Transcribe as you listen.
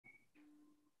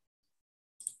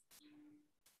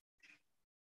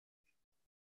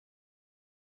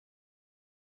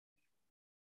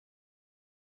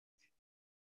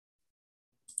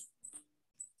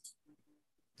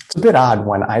It's a bit odd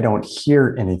when I don't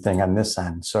hear anything on this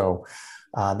end. So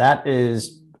that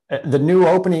is the new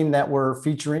opening that we're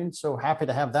featuring. So happy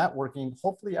to have that working.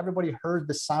 Hopefully everybody heard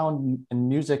the sound and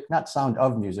music, not sound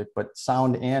of music, but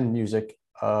sound and music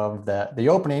of the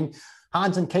opening.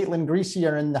 Hans and Caitlin Greasy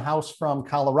are in the house from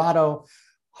Colorado.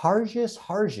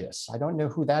 Hargis. I don't know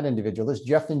who that individual is.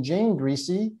 Jeff and Jane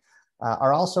Greasy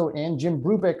are also in. Jim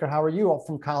Brubaker, how are you? All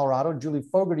from Colorado. Julie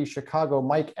Fogarty, Chicago.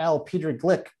 Mike L. Peter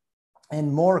Glick,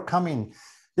 and more coming.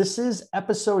 This is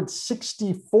episode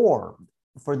 64.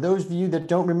 For those of you that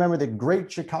don't remember the great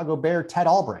Chicago Bear, Ted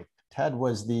Albrecht. Ted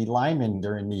was the lineman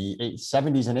during the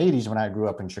 70s and 80s when I grew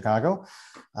up in Chicago.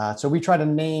 So we try to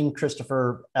name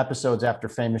Christopher episodes after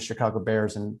famous Chicago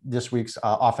Bears, and this week's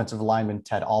offensive lineman,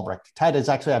 Ted Albrecht. Ted is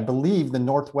actually, I believe, the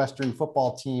Northwestern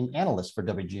football team analyst for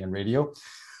WGN Radio.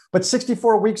 But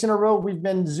 64 weeks in a row, we've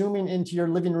been zooming into your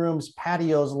living rooms,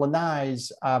 patios, lanais,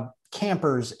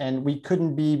 campers, and we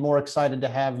couldn't be more excited to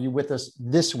have you with us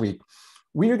this week.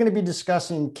 We are going to be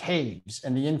discussing caves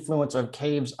and the influence of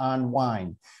caves on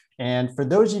wine. And for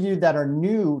those of you that are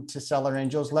new to Cellar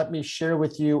Angels, let me share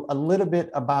with you a little bit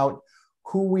about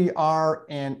who we are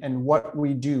and what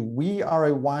we do. We are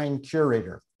a wine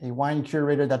curator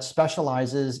that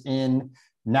specializes in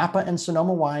Napa and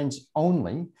Sonoma wines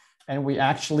only. And we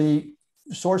actually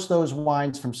source those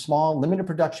wines from small, limited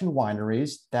production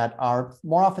wineries that are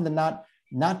more often than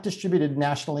not distributed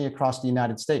nationally across the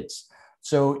United States.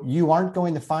 So you aren't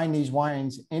going to find these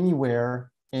wines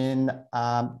anywhere in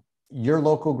your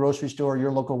local grocery store,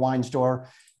 your local wine store.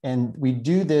 And we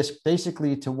do this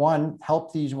basically to, one,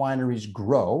 help these wineries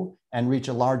grow and reach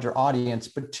a larger audience.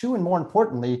 But two, and more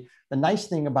importantly, the nice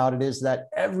thing about it is that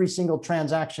every single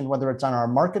transaction, whether it's on our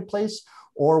marketplace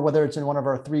or whether it's in one of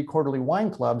our 3 quarterly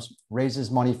wine clubs, raises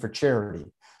money for charity.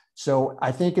 So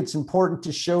I think it's important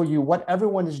to show you what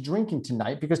everyone is drinking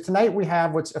tonight, because tonight we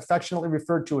have what's affectionately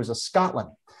referred to as a Scotland.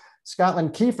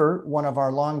 Scotland Kiefer, one of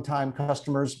our longtime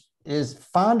customers, is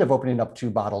fond of opening up 2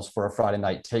 bottles for a Friday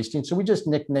night tasting. So we just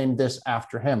nicknamed this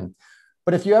after him.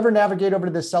 But if you ever navigate over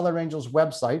to the Cellar Angels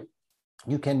website,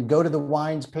 you can go to the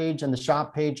wines page and the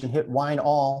shop page and hit wine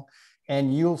all.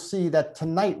 And you'll see that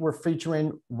tonight we're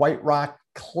featuring White Rock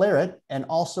Claret, and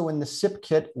also in the sip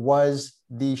kit was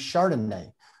the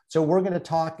Chardonnay. So we're going to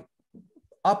talk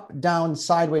up, down,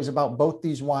 sideways about both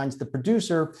these wines, the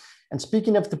producer. And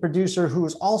speaking of the producer, who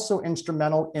is also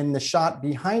instrumental in the shot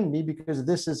behind me, because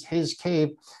this is his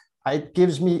cave, it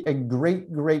gives me a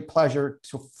great pleasure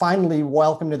to finally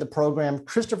welcome to the program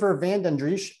Christopher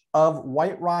Vandendriest of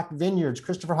White Rock Vineyards.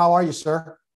 Christopher, how are you,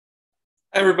 sir?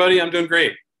 Hi, everybody. I'm doing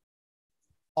great.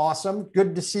 Awesome.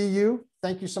 Good to see you.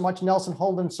 Thank you so much. Nelson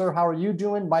Holden, sir, how are you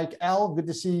doing? Mike L., good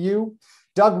to see you.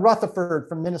 Doug Rutherford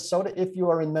from Minnesota, if you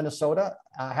are in Minnesota,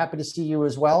 happy to see you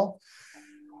as well.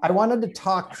 I wanted to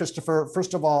talk, Christopher,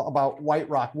 first of all, about White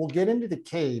Rock. We'll get into the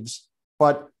caves,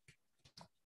 but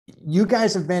you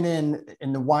guys have been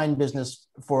in the wine business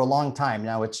for a long time.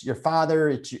 Now, it's your father,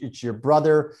 it's your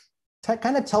brother.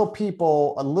 Kind of tell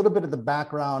people a little bit of the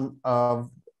background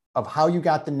of how you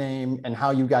got the name and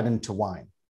how you got into wine.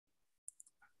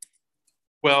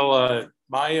 Well,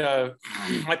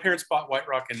 my parents bought White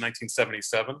Rock in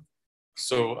 1977.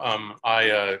 So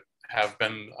I have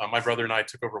been, my brother and I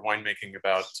took over winemaking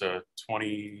about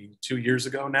 22 years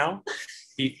ago now.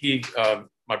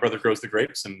 My brother grows the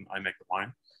grapes and I make the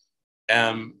wine.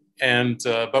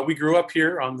 But we grew up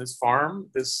here on this farm,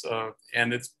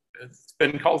 and it's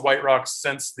been called White Rock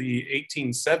since the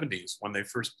 1870s when they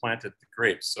first planted the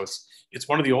grapes. So it's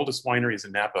one of the oldest wineries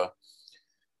in Napa.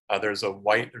 There's a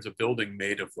building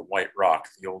made of the White Rock,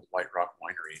 the old White Rock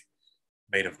winery,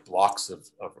 made of blocks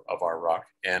of our rock.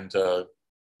 And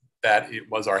that it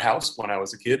was our house when I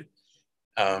was a kid.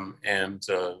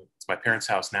 It's my parents'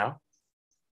 house now.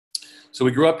 So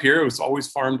we grew up here. It was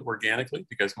always farmed organically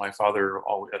because my father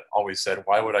always said,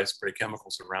 why would I spray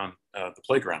chemicals around the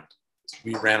playground?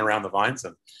 We ran around the vines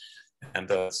so it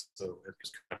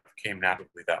just kind of came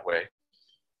naturally that way.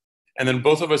 And then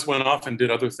both of us went off and did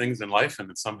other things in life,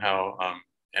 and it somehow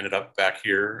ended up back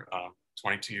here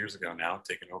 22 years ago now,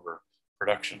 taking over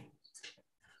production.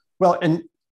 Well, and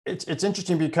it's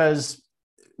interesting because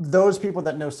those people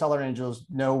that know Cellar Angels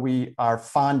know we are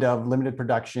fond of limited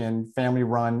production,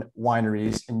 family-run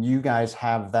wineries, and you guys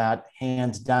have that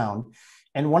hands down.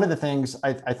 And one of the things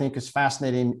I think is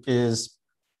fascinating is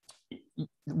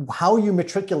how you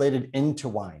matriculated into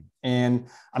wine. And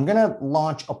I'm going to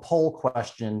launch a poll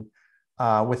question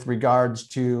with regards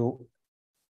to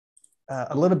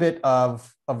a little bit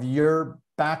of your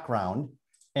background.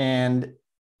 And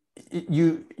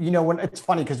you know, when it's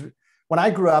funny because when I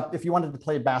grew up, if you wanted to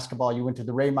play basketball, you went to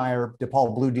the Ray Meyer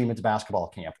DePaul Blue Demons basketball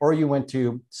camp, or you went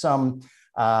to some,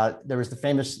 there was the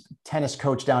famous tennis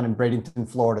coach down in Bradenton,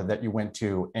 Florida that you went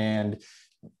to. And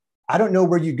I don't know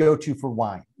where you go to for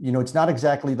wine. You know, it's not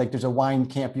exactly like there's a wine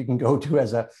camp you can go to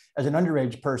as an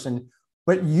underage person,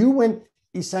 but you went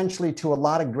essentially to a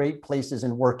lot of great places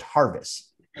and worked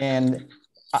harvest. And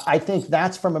I think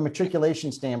that's from a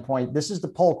matriculation standpoint. This is the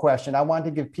poll question. I wanted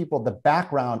to give people the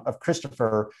background of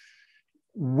Christopher.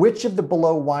 Which of the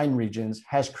below wine regions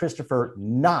has Christopher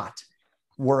not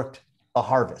worked a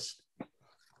harvest?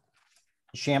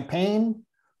 Champagne,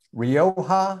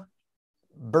 Rioja,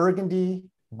 Burgundy,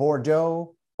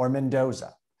 Bordeaux, or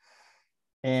Mendoza?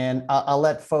 And I'll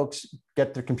let folks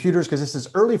get their computers because this is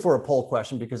early for a poll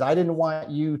question because I didn't want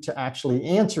you to actually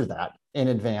answer that in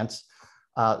advance.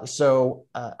 So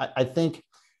I think,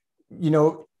 you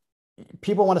know,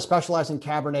 people want to specialize in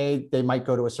Cabernet, they might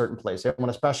go to a certain place. They want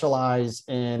to specialize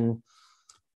in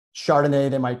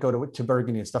Chardonnay, they might go to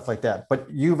Burgundy and stuff like that. But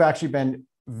you've actually been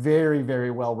very,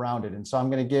 very well-rounded. And so I'm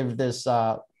going to give this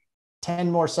 10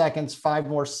 more seconds, 5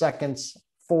 more seconds,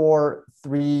 4,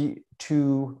 3,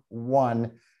 2,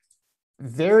 1.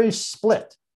 Very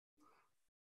split.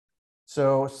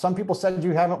 So some people said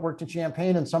you haven't worked in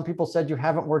Champagne and some people said you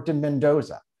haven't worked in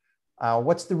Mendoza.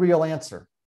 What's the real answer?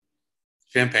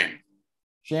 Champagne.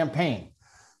 Champagne.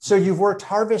 So you've worked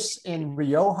harvests in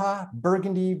Rioja,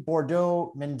 Burgundy,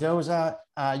 Bordeaux, Mendoza.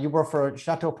 You worked for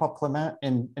Chateau Paul Clement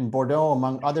in Bordeaux,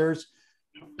 among others.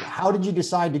 How did you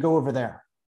decide to go over there?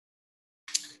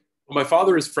 Well, my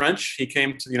father is French. He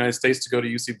came to the United States to go to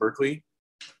UC Berkeley.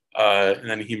 And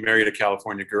then he married a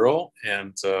California girl.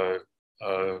 And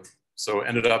so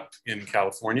ended up in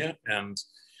California.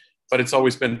 But it's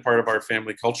always been part of our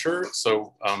family culture.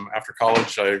 So after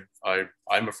college,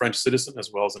 I'm a French citizen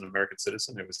as well as an American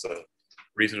citizen. It was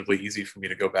reasonably easy for me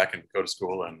to go back and go to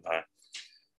school. And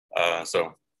I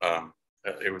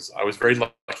was very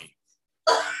lucky.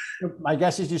 My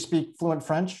guess is you speak fluent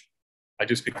French? I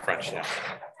do speak French, yeah.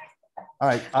 All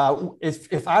right.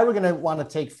 If I were going to want to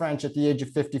take French at the age of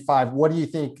 55, what do you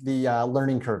think the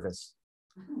learning curve is?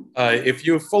 If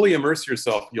you fully immerse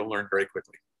yourself, you'll learn very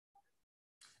quickly.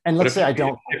 And let's say I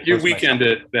don't. If you weekend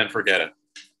it, then forget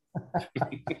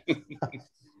it.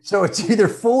 So it's either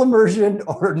full immersion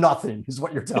or nothing, is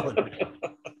what you're telling me.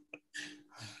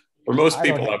 For most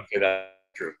people, I would say that's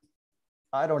true.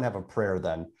 I don't have a prayer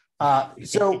then.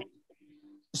 So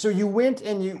you went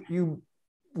and you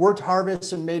worked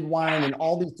harvests and made wine in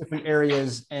all these different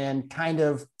areas, and kind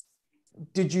of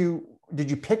did you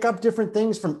pick up different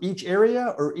things from each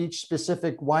area or each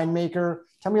specific winemaker?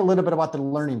 Tell me a little bit about the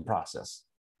learning process.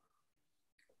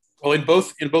 Well, in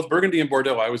both Burgundy and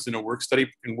Bordeaux, I was in a work study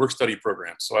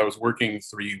program. So I was working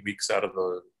 3 weeks out of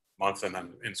the month and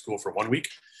then in school for 1 week.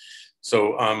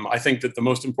 So I think that the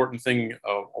most important thing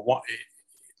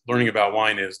learning about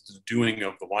wine is the doing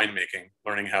of the winemaking,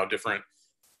 learning how different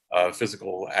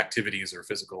physical activities or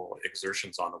physical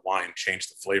exertions on the wine change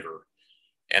the flavor,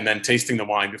 and then tasting the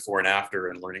wine before and after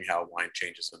and learning how wine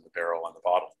changes in the barrel and the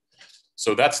bottle.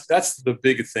 So that's the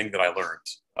big thing that I learned.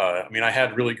 I mean, I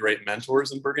had really great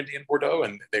mentors in Burgundy and Bordeaux,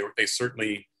 and they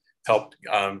certainly helped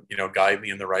guide me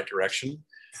in the right direction.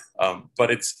 But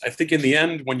I think in the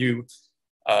end, when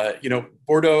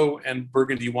Bordeaux and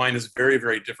Burgundy wine is very,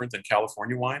 very different than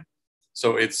California wine.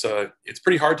 So it's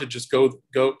pretty hard to just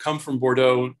come from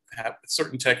Bordeaux, have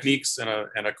certain techniques and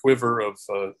a quiver of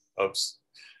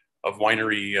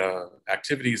winery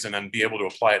activities, and then be able to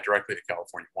apply it directly to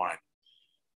California wine.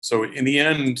 So in the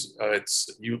end,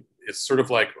 it's sort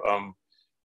of like,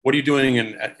 what are you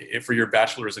doing for your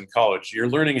bachelor's in college? You're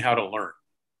learning how to learn.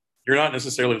 You're not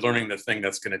necessarily learning the thing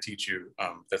that's going to teach you,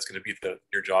 that's going to be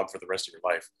your job for the rest of your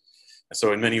life. And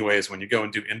so in many ways, when you go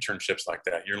and do internships like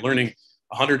that, you're learning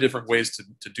 100 different ways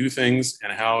to do things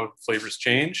and how flavors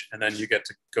change. And then you get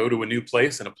to go to a new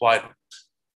place and apply them.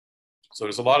 So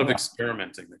there's a lot of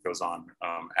experimenting that goes on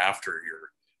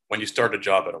when you start a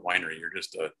job at a winery. You're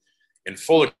just in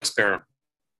full experiment.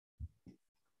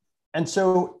 And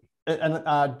so,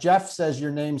 Jeff says your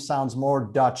name sounds more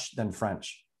Dutch than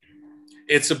French.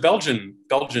 It's a Belgian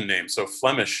name. So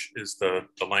Flemish is the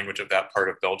language of that part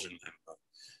of Belgium. And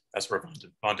that's where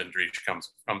Vandendriech comes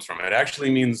from. It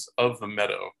actually means of the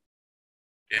meadow.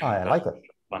 I like it.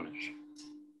 Flemish.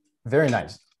 Very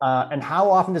nice. And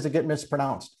how often does it get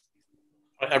mispronounced?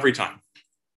 Every time.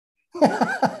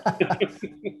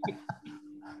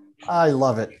 I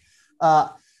love it.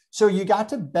 So you got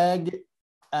to beg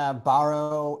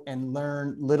borrow and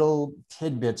learn little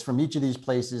tidbits from each of these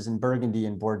places in Burgundy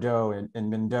and Bordeaux and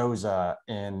Mendoza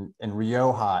and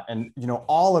Rioja and, you know,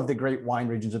 all of the great wine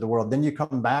regions of the world. Then you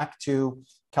come back to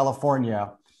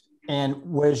California. And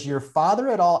was your father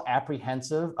at all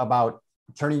apprehensive about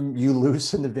turning you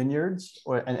loose in the vineyards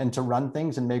and to run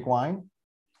things and make wine?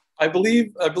 I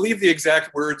believe the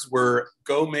exact words were,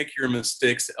 "Go make your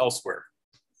mistakes elsewhere."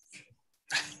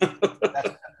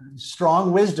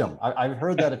 Strong wisdom. I've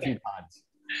heard that a few times.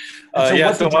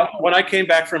 When I came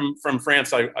back from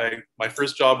France, my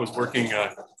first job was working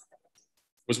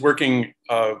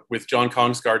with John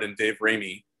Kongsgaard and Dave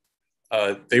Ramey.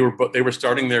 They were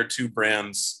starting their two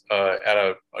brands at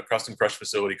a custom crush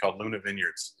facility called Luna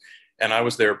Vineyards, and I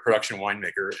was their production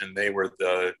winemaker, and they were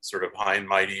the sort of high and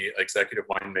mighty executive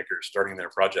winemakers starting their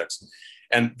projects.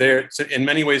 And they're, in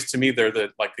many ways, to me, they're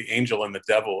like the angel and the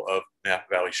devil of Napa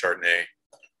Valley Chardonnay.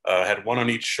 Had one on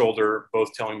each shoulder,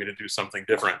 both telling me to do something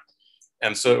different.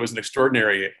 And so it was an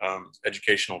extraordinary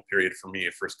educational period for me,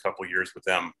 the first couple of years with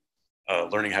them,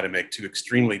 learning how to make two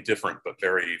extremely different but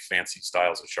very fancy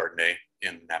styles of Chardonnay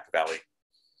in Napa Valley.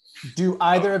 Do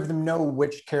either of them know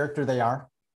which character they are?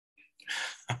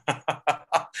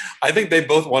 I think they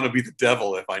both want to be the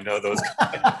devil, if I know those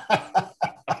guys.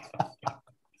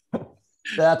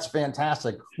 That's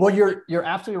fantastic. Well, you're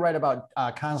absolutely right about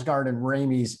Kongsgaard and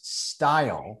Ramey's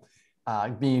style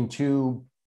being two,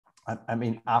 I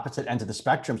mean, opposite ends of the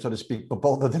spectrum, so to speak. But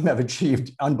both of them have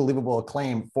achieved unbelievable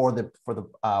acclaim for the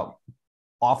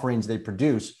offerings they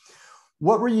produce.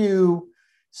 What were you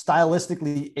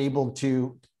stylistically able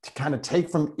to kind of take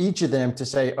from each of them to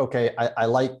say, okay, I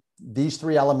like these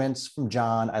three elements from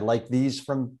John, I like these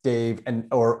from Dave, and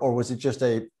or was it just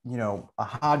a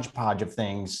hodgepodge of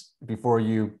things before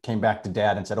you came back to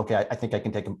Dad and said, okay, I think I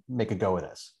can make a go of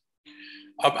this?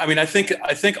 I mean, I think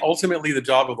ultimately the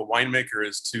job of the winemaker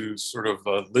is to sort of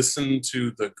listen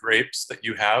to the grapes that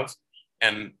you have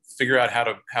and figure out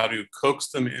how to coax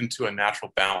them into a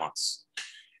natural balance.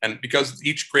 And because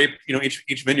each grape,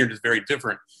 each vineyard is very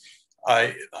different.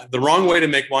 The wrong way to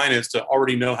make wine is to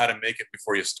already know how to make it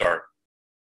before you start.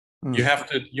 You have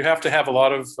to have a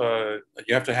lot of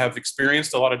you have to have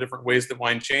experienced a lot of different ways that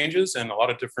wine changes and a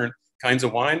lot of different kinds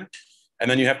of wine, and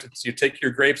then you take your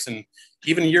grapes, and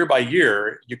even year by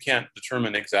year you can't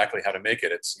determine exactly how to make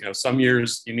it. It's some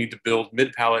years you need to build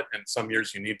mid palate, and some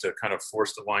years you need to kind of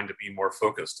force the wine to be more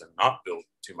focused and not build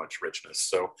too much richness.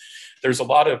 So there's a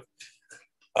lot of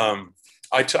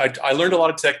I learned a lot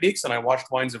of techniques, and I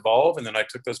watched wines evolve, and then I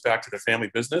took those back to the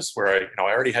family business where I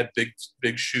already had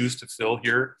big shoes to fill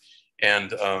here,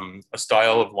 and a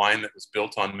style of wine that was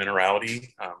built on minerality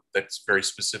that's very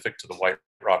specific to the White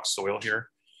Rock soil here.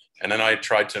 And then I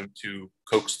tried to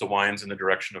coax the wines in the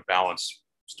direction of balance,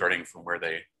 starting from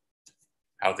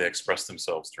how they express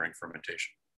themselves during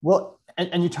fermentation. Well,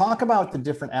 and you talk about the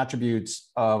different attributes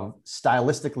of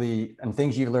stylistically and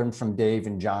things you learned from Dave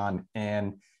and John,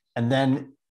 and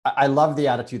then I love the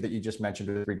attitude that you just mentioned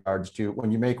with regards to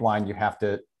when you make wine, you have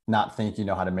to not think you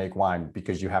know how to make wine,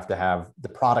 because you have to have the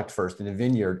product first in a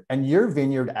vineyard. And your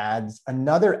vineyard adds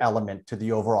another element to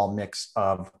the overall mix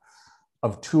of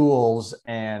tools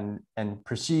and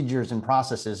procedures and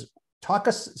processes. Talk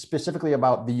us specifically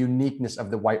about the uniqueness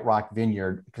of the White Rock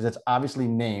Vineyard, because it's obviously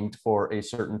named for a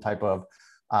certain type of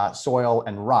soil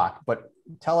and rock, but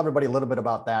tell everybody a little bit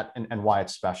about that and why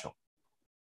it's special.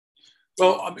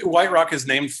 Well, White Rock is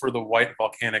named for the white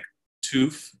volcanic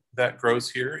tuff that grows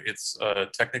here. It's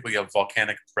technically a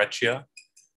volcanic breccia,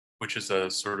 which is a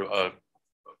sort of a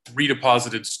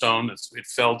redeposited stone. It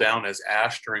fell down as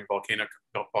ash during volcanic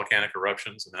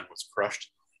eruptions and then was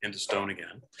crushed into stone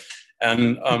again.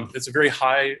 And it's a very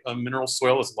high mineral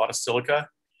soil. There's a lot of silica.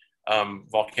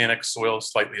 Volcanic soil,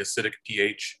 slightly acidic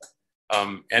pH.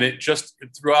 And it just,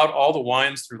 throughout all the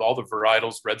wines, through all the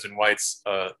varietals, reds and whites,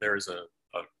 there's a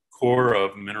core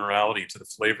of minerality to the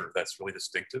flavor that's really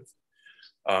distinctive.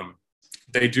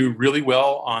 They do really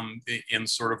well in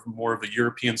sort of more of the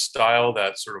European style,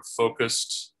 that sort of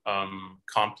focused,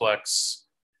 complex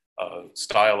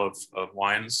style of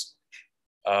wines.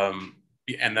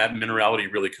 And that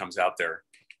minerality really comes out there.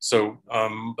 So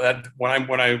that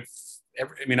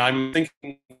I'm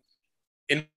thinking,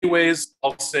 in many ways,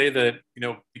 I'll say that,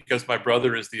 because my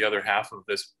brother is the other half of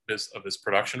this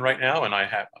production right now, and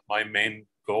my main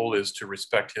goal is to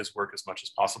respect his work as much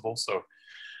as possible. So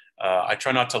I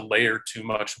try not to layer too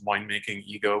much winemaking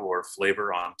ego or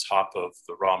flavor on top of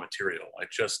the raw material.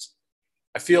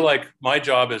 I feel like my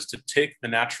job is to take the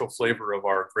natural flavor of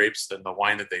our grapes and the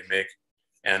wine that they make,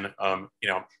 and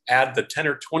add the 10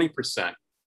 or 20%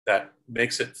 that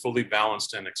makes it fully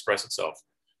balanced and express itself.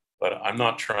 but I'm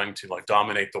not trying to like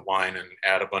dominate the wine and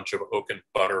add a bunch of oak and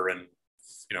butter and,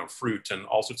 you know, fruit and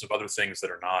all sorts of other things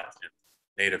that are not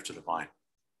native to the vine.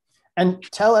 And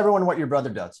tell everyone what your brother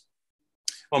does.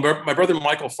 Well, my brother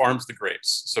Michael farms the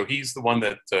grapes, so he's the one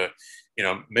that you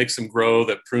know, makes them grow,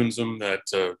 that prunes them, that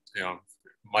you know,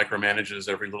 micromanages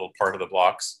every little part of the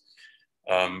blocks.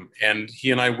 And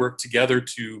he and I work together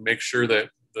to make sure that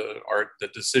the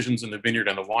decisions in the vineyard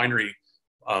and the winery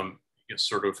you know,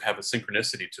 sort of have a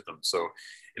synchronicity to them. So,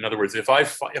 in other words, if I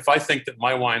think that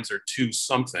my wines are too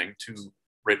something, too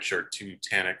rich or too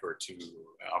tannic or too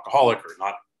alcoholic or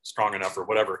not strong enough or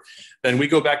whatever, then we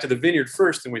go back to the vineyard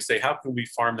first and we say, how can we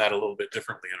farm that a little bit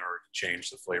differently in order to change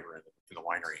the flavor in the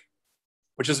winery?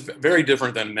 Which is very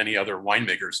different than many other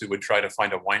winemakers who would try to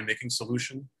find a winemaking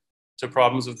solution to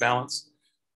problems of balance.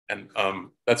 And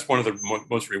that's one of the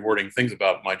most rewarding things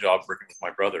about my job working with my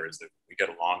brother, is that we get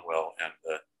along well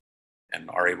and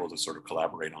are able to sort of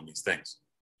collaborate on these things.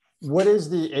 What is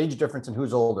the age difference and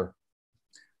who's older?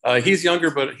 He's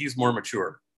younger, but he's more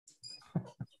mature.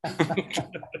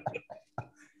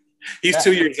 He's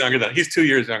 2 years younger than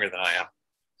I am.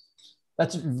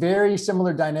 That's a very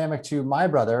similar dynamic to my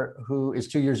brother, who is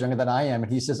 2 years younger than I am.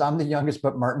 And he says, I'm the youngest,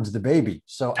 but Martin's the baby.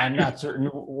 So I'm not certain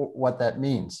what that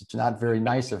means. It's not very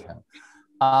nice of him.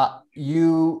 A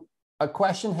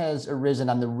question has arisen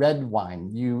on the red wine.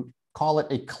 You call it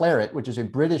a claret, which is a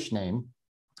British name,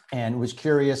 and was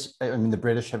curious. I mean, the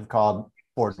British have called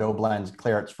Bordeaux blends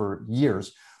clarets for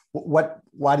years.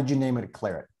 Why did you name it a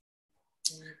claret?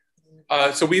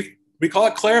 So we call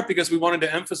it claret because we wanted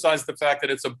to emphasize the fact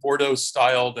that it's a Bordeaux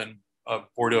styled and a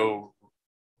Bordeaux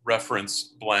reference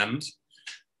blend.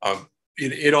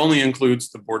 It only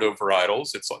includes the Bordeaux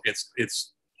varietals.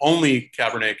 It's only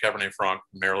Cabernet, Cabernet Franc,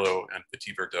 Merlot, and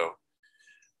Petit Verdot.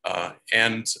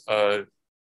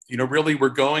 You know, really we're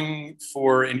going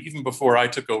for, and even before I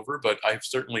took over, but I've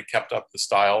certainly kept up the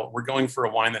style, we're going for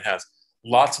a wine that has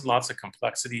lots and lots of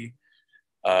complexity.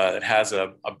 It has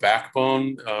a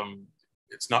backbone.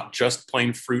 It's not just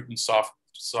plain fruit and soft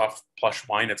plush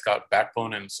wine. It's got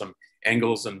backbone and some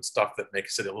angles and stuff that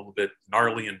makes it a little bit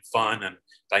gnarly and fun and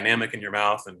dynamic in your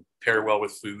mouth and pair well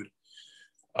with food.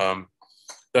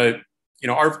 You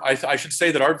know, I should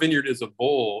say that our vineyard is a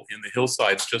bowl in the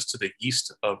hillsides just to the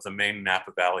east of the main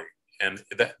Napa Valley. And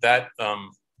that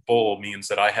bowl means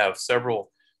that I have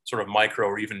several sort of micro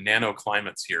or even nano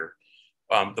climates here.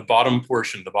 The bottom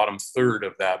portion, the bottom third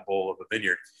of that bowl of a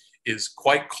vineyard is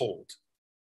quite cold.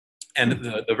 And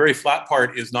the very flat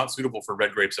part is not suitable for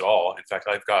red grapes at all. In fact,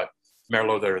 I've got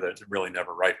Merlot there that really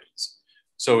never ripens.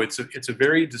 So it's a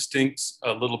very distinct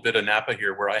little bit of Napa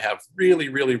here, where I have really,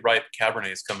 really ripe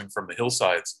Cabernets coming from the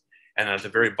hillsides. And at the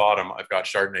very bottom, I've got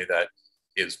Chardonnay that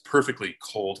is perfectly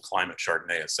cold climate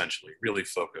Chardonnay, essentially, really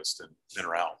focused and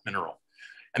mineral.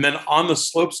 And then on the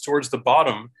slopes towards the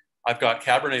bottom, I've got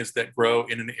Cabernets that grow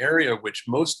in an area which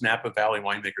most Napa Valley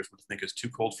winemakers would think is too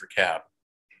cold for Cab.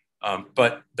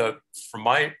 But from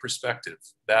my perspective,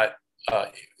 that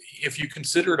if you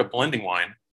consider it a blending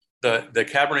wine, the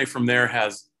Cabernet from there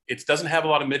doesn't have a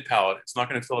lot of mid palate. It's not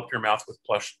going to fill up your mouth with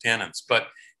plush tannins, but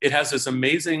it has this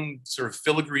amazing sort of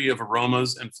filigree of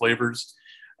aromas and flavors.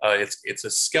 It's a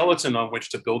skeleton on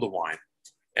which to build a wine,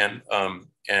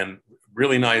 and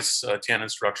really nice tannin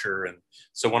structure. And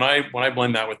so when I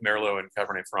blend that with Merlot and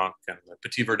Cabernet Franc, and the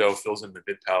Petit Verdot fills in the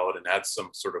mid palate and adds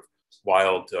some sort of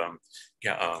wild,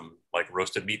 like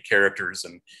roasted meat characters,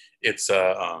 and it's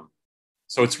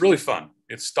so it's really fun.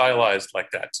 It's stylized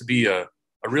like that to be a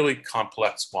really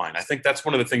complex wine. I think that's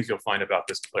one of the things you'll find about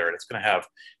this claret. It's going to have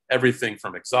everything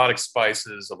from exotic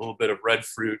spices, a little bit of red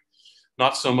fruit,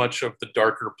 not so much of the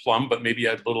darker plum, but maybe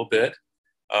a little bit.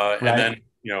 Right. And then,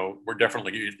 you know,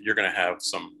 you're going to have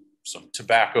some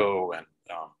tobacco and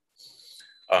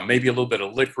maybe a little bit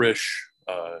of licorice,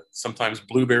 sometimes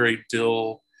blueberry,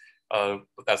 dill.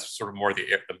 But that's sort of more the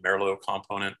Merlot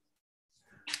component.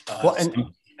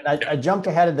 I jumped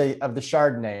ahead of the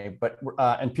Chardonnay, but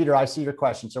and Peter, I see your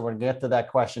question, so we're going to get to that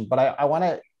question. But I want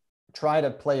to try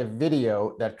to play a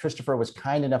video that Christopher was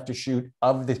kind enough to shoot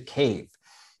of the cave,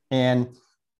 and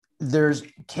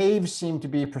caves seem to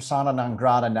be persona non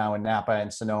grata now in Napa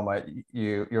and Sonoma.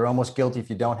 You're almost guilty if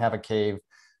you don't have a cave,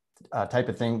 type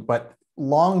of thing. But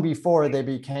long before they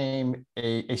became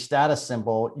a status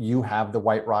symbol, you have the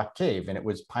White Rock Cave, and it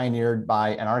was pioneered by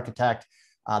an architect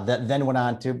that then went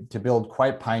on to build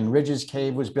Pine Ridge's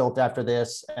cave was built after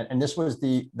this. And this was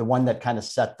the one that kind of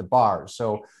set the bar.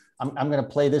 So I'm going to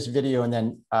play this video, and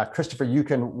then Christopher, you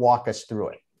can walk us through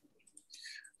it.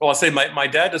 Well, I'll say my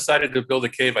dad decided to build a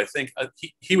cave. I think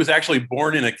he was actually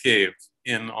born in a cave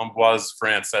in Amboise,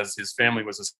 France, as his family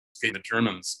was escaping the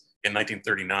Germans in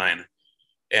 1939.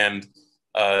 And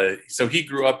so he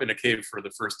grew up in a cave for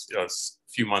the first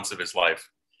few months of his life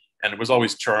and was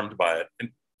always charmed by it.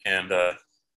 And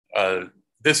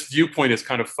this viewpoint is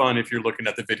kind of fun if you're looking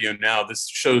at the video now. This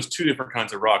shows two different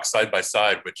kinds of rocks side by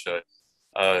side, which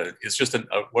is just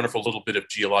a wonderful little bit of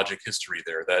geologic history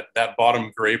there. That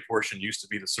bottom gray portion used to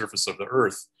be the surface of the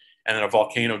earth, and then a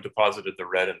volcano deposited the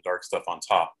red and dark stuff on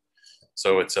top.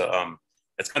 So it's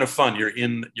kind of fun.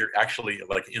 You're actually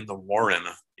like in the warren,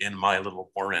 in my little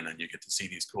warren, and you get to see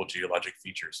these cool geologic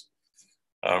features.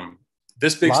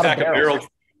 This big stack of barrels.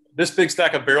 This big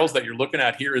stack of barrels that you're looking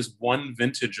at here is one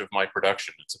vintage of my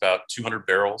production. It's about 200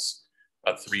 barrels,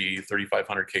 about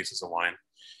 3,500 cases of wine.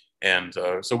 And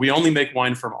so we only make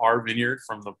wine from our vineyard,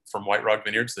 from White Rock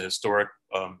Vineyards, the historic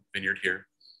vineyard here.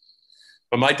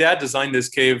 But my dad designed this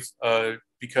cave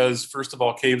because, first of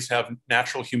all, caves have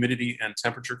natural humidity and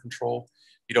temperature control.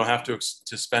 You don't have to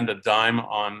spend a dime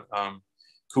on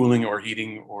cooling or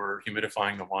heating or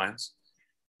humidifying the wines.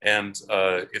 And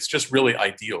it's just really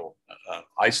ideal.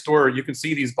 You can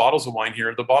see these bottles of wine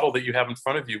here. The bottle that you have in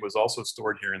front of you was also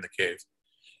stored here in the cave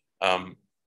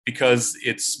because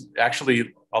it's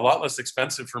actually a lot less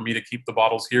expensive for me to keep the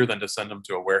bottles here than to send them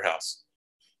to a warehouse.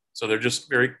 So they're just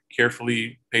very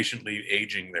carefully, patiently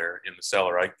aging there in the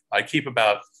cellar. I keep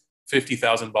about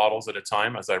 50,000 bottles at a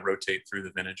time as I rotate through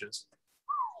the vintages.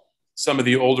 Some of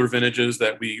the older vintages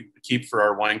that we keep for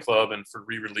our wine club and for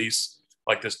re-release,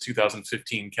 like this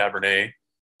 2015 Cabernet,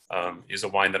 is a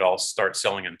wine that I'll start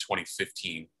selling in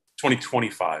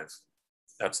 2025.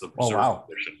 That's the reserve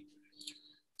edition.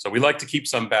 So we like to keep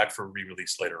some back for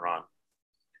re-release later on.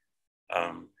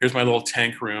 Here's my little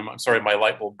tank room. I'm sorry, my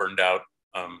light bulb burned out.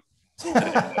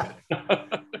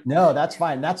 No, that's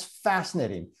fine. That's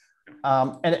fascinating.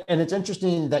 And it's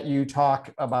interesting that you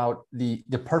talk about the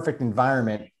perfect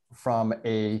environment from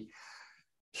a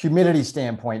humidity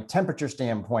standpoint, temperature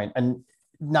standpoint. And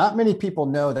not many people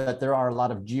know that there are a lot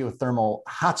of geothermal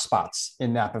hotspots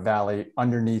in Napa Valley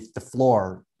underneath the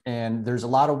floor. And there's a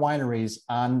lot of wineries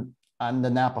on the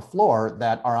Napa floor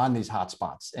that are on these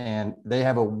hotspots. And they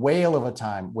have a whale of a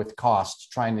time with costs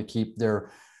trying to keep their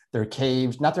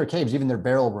caves, not their caves, even their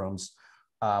barrel rooms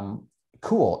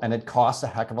cool. And it costs a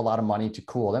heck of a lot of money to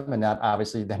cool them. And that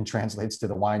obviously then translates to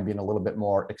the wine being a little bit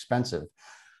more expensive.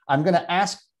 I'm going to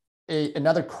ask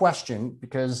another question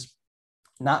because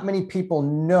not many people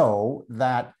know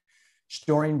that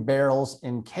storing barrels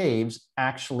in caves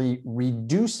actually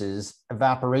reduces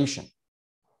evaporation.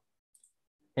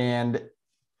 And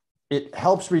it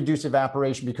helps reduce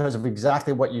evaporation because of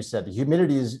exactly what you said. The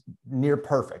humidity is near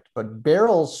perfect, but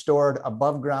barrels stored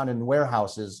above ground in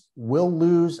warehouses will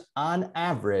lose on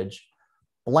average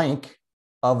blank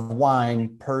of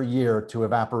wine per year to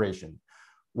evaporation.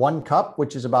 1 cup,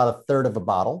 which is about a third of a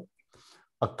bottle,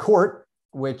 a quart,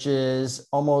 which is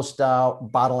almost a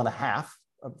bottle and a half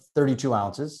of 32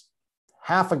 ounces,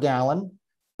 half a gallon.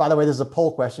 By the way, this is a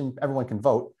poll question. Everyone can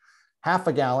vote. Half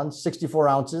a gallon, 64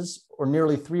 ounces, or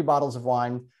nearly 3 bottles of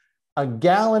wine. A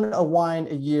gallon of wine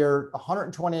a year,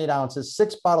 128 ounces,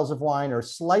 6 bottles of wine, or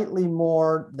slightly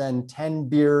more than 10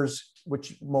 beers,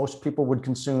 which most people would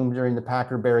consume during the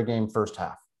Packer-Bear game first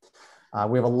half.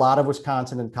 We have a lot of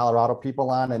Wisconsin and Colorado people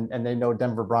on, and they know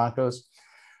Denver Broncos.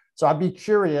 So I'd be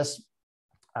curious,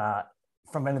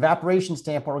 from an evaporation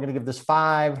standpoint, we're going to give this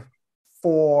 5,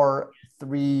 4,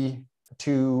 3,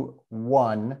 2,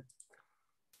 1.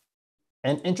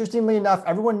 And interestingly enough,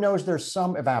 everyone knows there's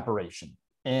some evaporation.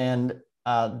 And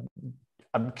I'm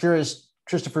curious,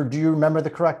 Christopher, do you remember the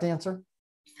correct answer?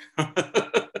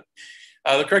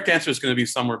 The correct answer is going to be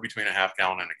somewhere between a half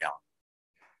gallon and a gallon.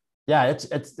 Yeah,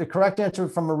 it's the correct answer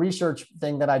from a research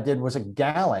thing that I did was a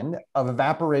gallon of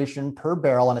evaporation per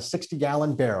barrel on a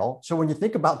 60-gallon barrel. So when you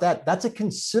think about that, that's a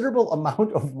considerable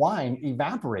amount of wine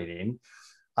evaporating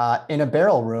in a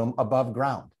barrel room above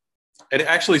ground. And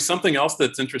actually, something else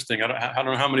that's interesting, I don't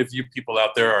know how many of you people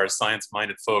out there are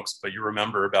science-minded folks, but you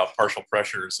remember about partial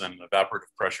pressures and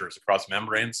evaporative pressures across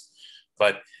membranes.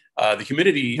 But the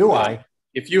humidity,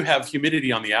 if you have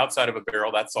humidity on the outside of a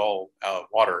barrel, that's all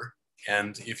water.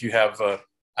 And if you have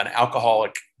an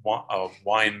alcoholic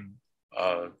wine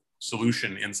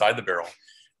solution inside the barrel,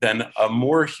 then a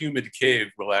more humid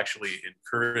cave will actually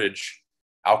encourage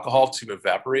alcohol to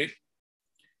evaporate.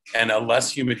 And a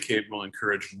less humid cave will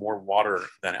encourage more water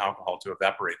than alcohol to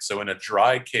evaporate. So in a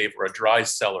dry cave or a dry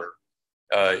cellar,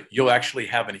 you'll actually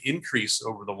have an increase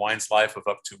over the wine's life of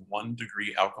up to 1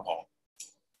 degree alcohol.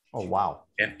 Oh, wow.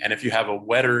 And if you have a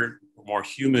wetter, more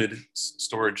humid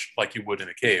storage like you would in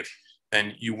a cave,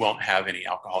 then you won't have any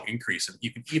alcohol increase. And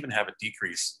you can even have a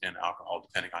decrease in alcohol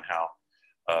depending on how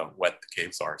wet the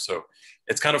caves are. So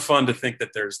it's kind of fun to think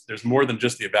that there's more than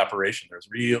just the evaporation. There's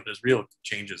real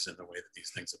changes in the way that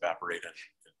these things evaporate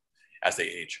as they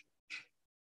age.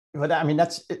 But I mean,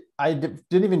 I didn't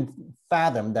even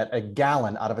fathom that a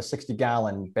gallon out of a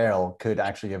 60-gallon barrel could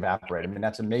actually evaporate. I mean,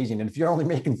 that's amazing. And if you're only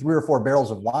making 3 or 4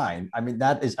 barrels of wine, I mean,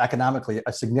 that is economically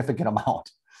a significant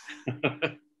amount.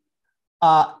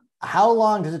 How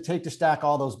long does it take to stack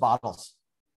all those bottles?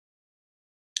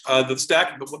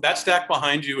 That stack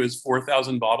behind you is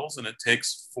 4,000 bottles, and it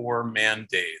takes 4 man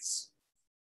days,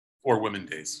 4 women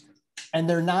days. And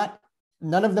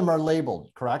none of them are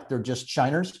labeled, correct? They're just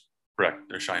shiners? Correct.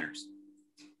 They're shiners.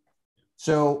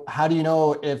 So how do you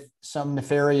know if some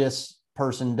nefarious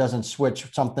person doesn't switch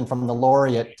something from the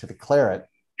laureate to the claret?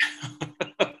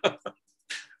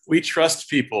 We trust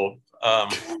people.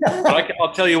 But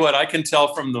I'll tell you what, I can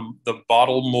tell from the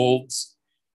bottle molds,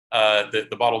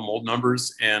 the bottle mold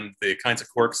numbers and the kinds of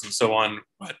corks and so on,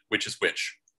 which is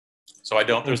which. So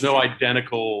there's no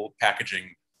identical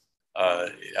packaging,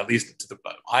 at least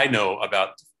I know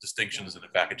about distinctions in the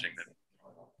packaging that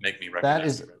make me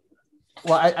recognize. That is,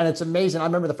 well, and it's amazing. I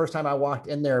remember the first time I walked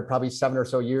in there probably 7 or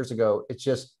so years ago. It's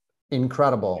just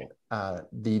incredible,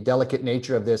 the delicate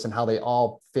nature of this and how they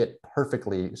all fit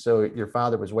perfectly. So your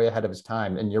father was way ahead of his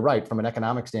time. And you're right, from an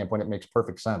economic standpoint, it makes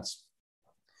perfect sense.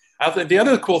 The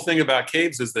other cool thing about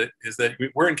caves is that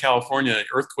we're in California,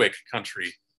 earthquake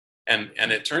country. And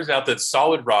it turns out that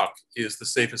solid rock is the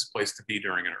safest place to be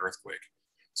during an earthquake.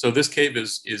 So this cave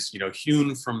is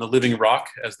hewn from the living rock,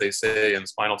 as they say in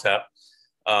Spinal Tap,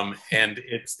 and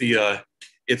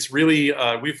it's really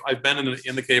I've been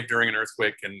in the cave during an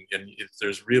earthquake, and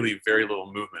there's really very little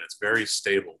movement. It's very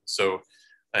stable. So,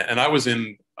 and I was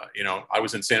in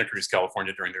Santa Cruz,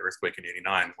 California during the earthquake in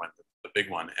 '89 when the big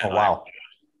one. And oh wow!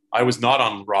 I was not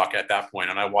on rock at that point,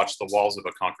 and I watched the walls of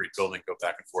a concrete building go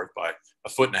back and forth by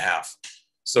 1.5 feet.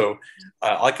 So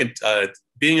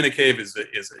being in a cave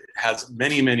has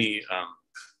many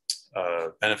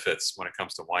benefits when it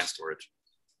comes to wine storage.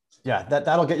 Yeah,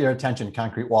 that'll get your attention.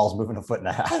 Concrete walls moving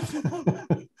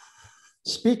 1.5 feet.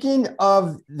 Speaking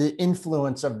of the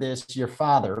influence of this, your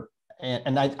father,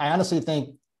 and I honestly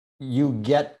think you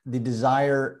get the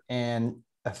desire and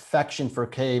affection for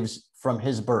caves from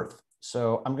his birth.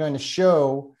 So I'm going to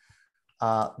show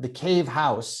the cave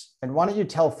house, and why don't you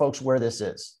tell folks where this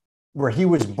is? Where he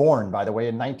was born, by the way,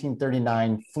 in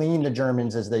 1939, fleeing the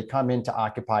Germans as they come in to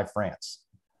occupy France.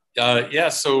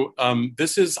 So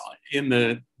this is in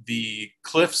the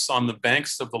cliffs on the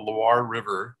banks of the Loire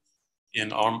River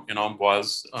in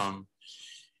Amboise,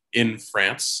 in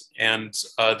France. And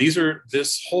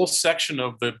this whole section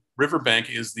of the riverbank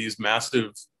is these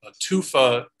massive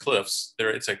tufa cliffs.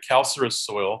 It's a calcareous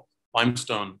soil,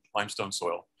 limestone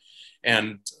soil.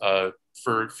 And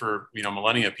for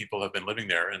millennia, people have been living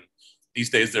there. And these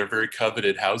days they're very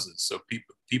coveted houses. So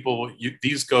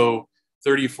these go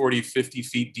 30, 40, 50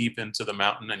 feet deep into the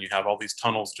mountain, and you have all these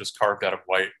tunnels just carved out of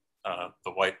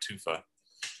the white tufa.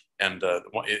 And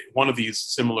one of these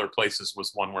similar places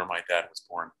was one where my dad was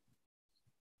born.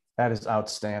 That is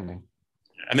outstanding.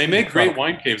 And they make great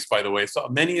wine caves, by the way. So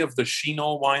many of the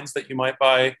Chinon wines that you might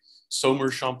buy, Sommer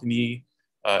Champagny,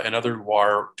 and other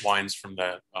Loire wines from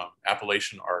the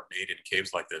appellation are made in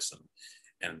caves like this.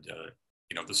 And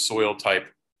the soil type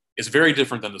is very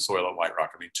different than the soil at White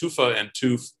Rock. I mean, tufa and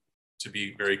tuf, to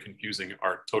be very confusing,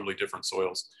 are totally different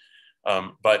soils.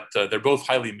 But they're both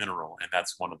highly mineral, and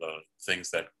that's one of the things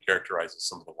that characterizes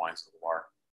some of the wines of the Loire.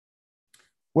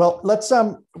 Well,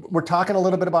 we're talking a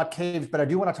little bit about caves, but I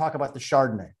do want to talk about the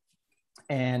Chardonnay.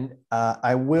 And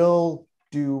I will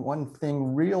do one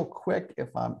thing real quick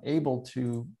if I'm able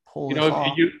to pull this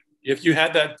off. If you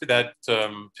had that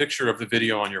picture of the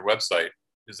video on your website,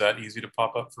 is that easy to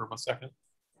pop up for 1 second?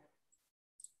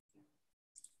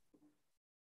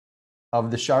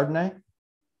 Of the Chardonnay?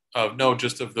 No,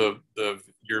 just of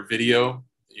your video.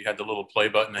 You had the little play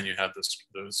button, and you had this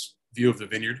view of the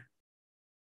vineyard.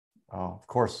 Oh, of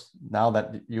course. Now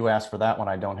that you asked for that one,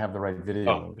 I don't have the right video.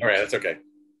 Oh, all right, that's okay.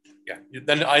 Yeah,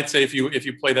 then I'd say if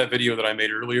you play that video that I made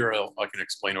earlier, I can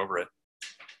explain over it.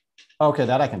 Okay,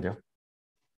 that I can do.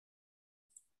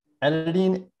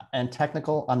 Editing and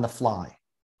technical on the fly.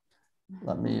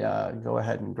 Let me go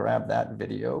ahead and grab that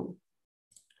video.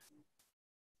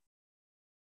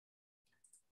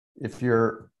 If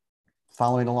you're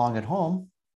following along at home,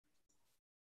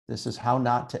 this is how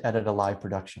not to edit a live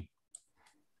production.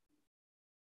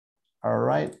 All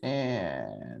right,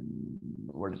 and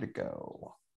where did it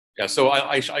go? Yeah, so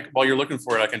I while you're looking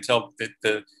for it, I can tell that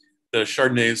the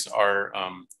Chardonnays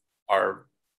are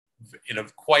in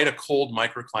quite a cold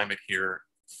microclimate here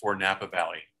for Napa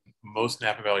Valley. most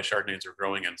Napa Valley Chardonnays are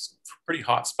growing in some pretty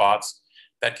hot spots.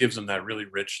 That gives them that really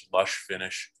rich, lush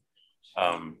finish,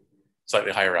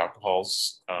 slightly higher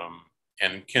alcohols,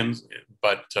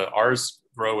 but ours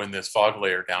grow in this fog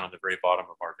layer down at the very bottom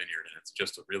of our vineyard, and it's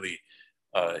just a really,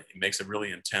 it makes a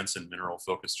really intense and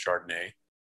mineral-focused Chardonnay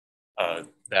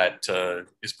that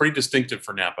is pretty distinctive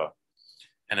for Napa.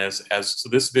 And so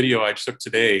this video I took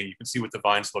today, you can see what the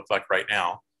vines look like right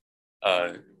now.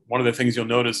 One of the things you'll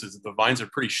notice is that the vines are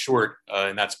pretty short,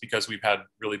 and that's because we've had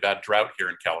really bad drought here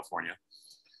in California.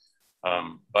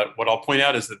 But what I'll point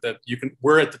out is that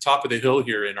we're at the top of the hill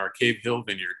here in our Cave Hill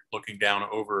Vineyard, looking down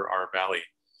over our valley.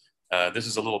 This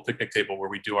is a little picnic table where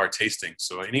we do our tasting.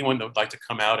 So anyone that would like to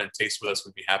come out and taste with us,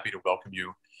 we'd be happy to welcome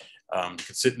you. You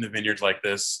can sit in the vineyard like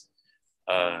this.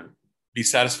 Be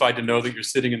satisfied to know that you're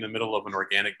sitting in the middle of an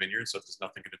organic vineyard, so there's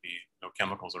nothing going to be, no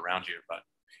chemicals around you. But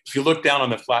if you look down on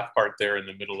the flat part there in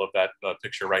the middle of that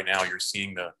picture right now, you're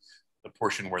seeing the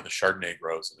portion where the Chardonnay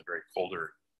grows in the very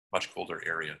colder, much colder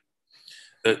area.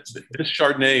 This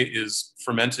Chardonnay is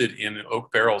fermented in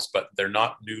oak barrels, but they're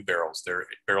not new barrels. They're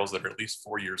barrels that are at least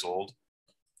 4 years old.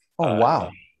 Oh,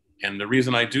 wow. And the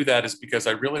reason I do that is because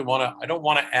I don't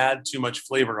want to add too much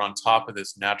flavor on top of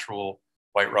this natural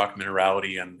White Rock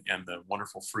minerality and the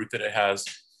wonderful fruit that it has.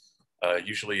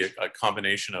 Usually a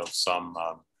combination of some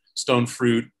stone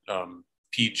fruit,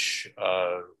 peach,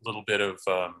 a little bit of,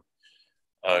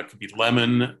 could be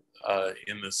lemon.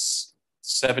 In this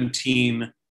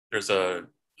 17, there's a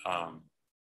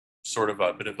sort of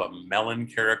a bit of a melon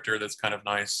character that's kind of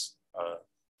nice.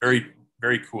 Very,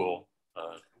 very cool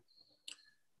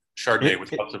Chardonnay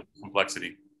with lots of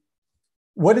complexity.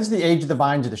 What is the age of the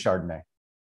vines of the Chardonnay?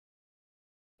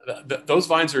 Those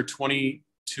vines are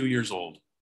 22 years old.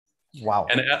 Wow.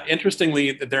 And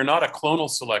interestingly, they're not a clonal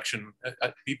selection.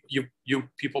 You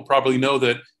people probably know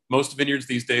that most vineyards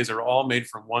these days are all made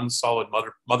from one solid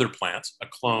mother plant, a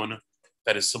clone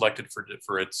that is selected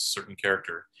for its certain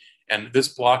character. And this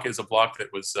block is a block that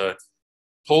was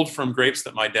pulled from grapes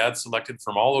that my dad selected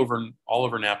from all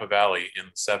over Napa Valley in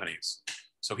the 70s.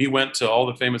 So he went to all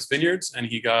the famous vineyards and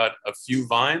he got a few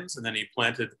vines, and then he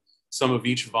planted some of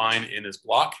each vine in his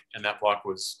block, and that block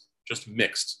was just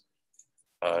mixed.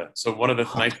 So one of the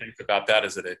nice things about that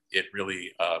is that it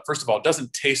really, first of all, it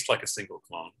doesn't taste like a single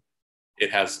clone.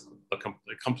 It has a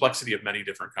complexity of many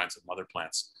different kinds of mother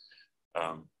plants.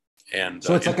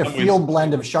 So it's like a field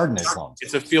blend of Chardonnay clones.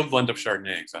 It's a field blend of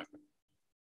Chardonnay, exactly.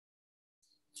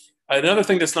 Another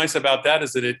thing that's nice about that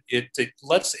is that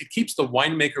it keeps the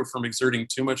winemaker from exerting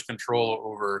too much control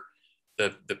over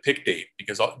the pick date,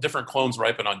 because different clones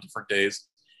ripen on different days,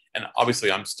 and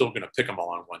obviously I'm still going to pick them all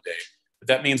on one day. But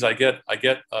that means I get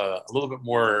a little bit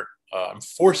more. I'm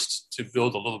forced to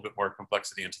build a little bit more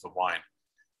complexity into the wine.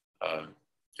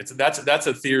 That's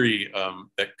a theory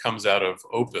that comes out of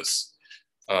Opus.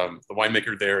 The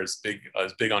winemaker there is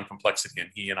big on complexity, and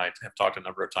he and I have talked a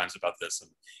number of times about this. And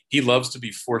he loves to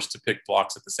be forced to pick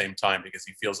blocks at the same time because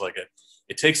he feels like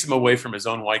it takes him away from his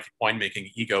own winemaking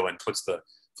ego and puts the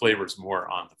flavors more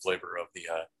on the flavor of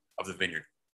the vineyard.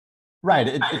 Right.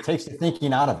 It takes the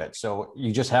thinking out of it. So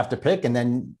you just have to pick and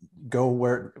then go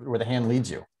where the hand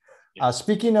leads you. Yeah.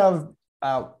 Speaking of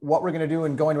what we're going to do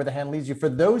and going where the hand leads you, for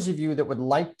those of you that would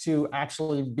like to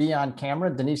actually be on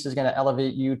camera, Denise is going to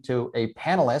elevate you to a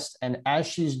panelist. And as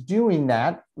she's doing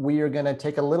that, we are going to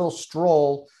take a little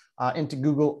stroll into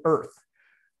Google Earth.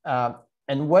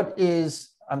 And what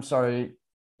is, I'm sorry,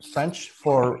 French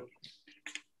for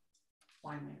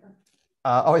winemaker?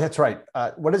 Oh, that's right.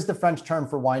 What is the French term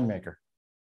for winemaker?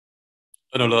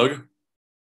 Enologue.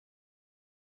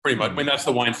 Pretty much. I mean, that's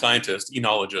the wine scientist.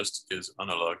 Enologist is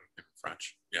enologue in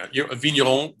French. Yeah, a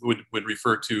vigneron would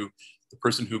refer to the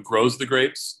person who grows the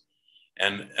grapes,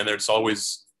 and there's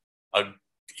always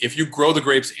if you grow the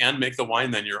grapes and make the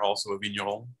wine, then you're also a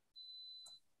vigneron.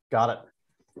 Got it.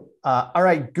 All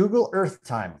right, Google Earth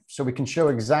time, so we can show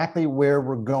exactly where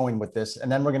we're going with this,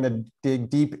 and then we're going to dig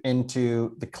deep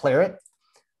into the claret.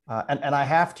 And I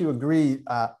have to agree,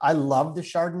 I love the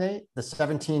Chardonnay. The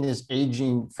 17 is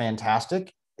aging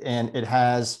fantastic, and it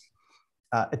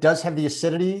does have the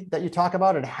acidity that you talk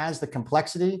about. It has the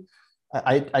complexity.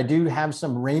 I do have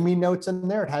some Ramey notes in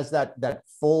there. It has that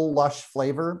full lush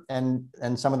flavor and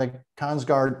some of the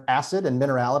Kongsgaard acid and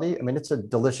minerality. I mean, it's a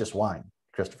delicious wine,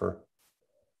 Christopher.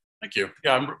 Thank you.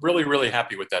 Yeah, I'm really, really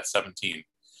happy with that 17.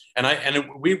 And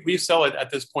we sell it at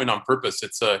this point on purpose.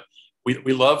 It's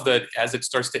we love that as it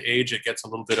starts to age, it gets a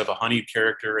little bit of a honeyed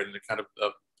character and kind of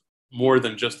more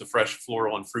than just the fresh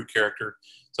floral and fruit character.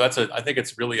 So I think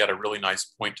it's really at a really nice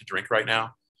point to drink right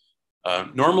now.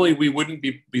 Normally we wouldn't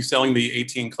be selling the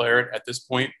 18 claret at this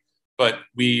point, but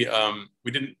we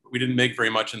didn't make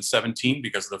very much in 17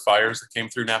 because of the fires that came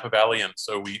through Napa Valley, and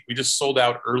so we just sold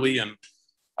out early. And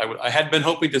I had been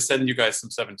hoping to send you guys some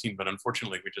 17, but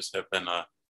unfortunately we just have been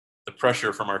the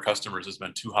pressure from our customers has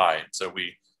been too high, and so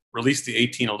we released the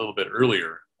 18 a little bit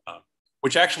earlier,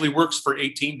 which actually works for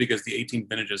 18 because the 18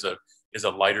 vintage is a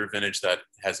lighter vintage that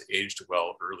has aged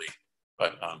well early.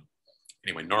 But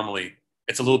anyway, normally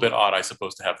it's a little bit odd, I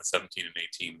suppose, to have the 17 and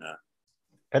 18.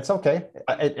 It's okay.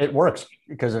 It works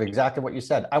because of exactly what you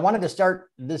said. I wanted to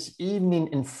start this evening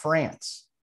in France,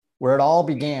 where it all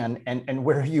began, and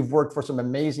where you've worked for some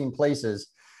amazing places.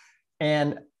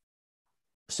 And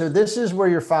so this is where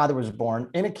your father was born,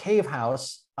 in a cave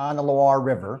house on the Loire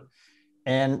River.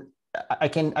 And I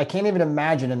can't even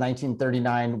imagine in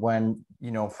 1939 when,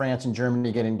 France and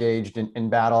Germany get engaged in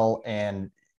battle, and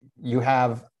you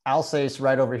have Alsace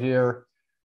right over here,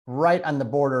 right on the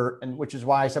border, and which is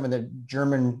why some of the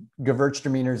German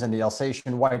Gewürztraminers and the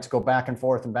Alsatian whites go back and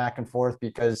forth,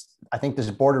 because I think this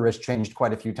border has changed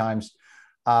quite a few times.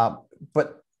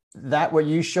 But that what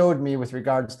you showed me with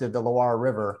regards to the Loire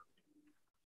River,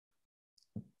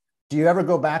 do you ever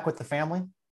go back with the family?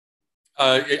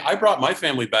 I brought my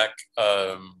family back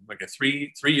like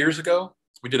 3 years ago.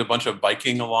 We did a bunch of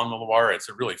biking along the Loire. It's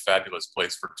a really fabulous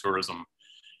place for tourism,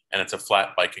 and it's a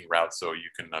flat biking route, so you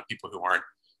can people who aren't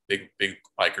big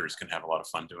bikers can have a lot of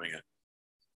fun doing it.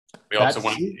 We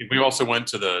also went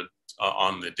to the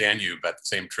on the Danube at the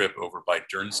same trip over by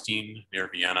Dürnstein near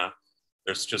Vienna.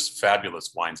 There's just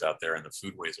fabulous wines out there, and the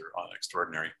foodways are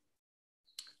extraordinary.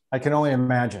 I can only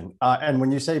imagine. And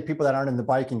when you say people that aren't into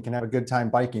biking can have a good time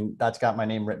biking, that's got my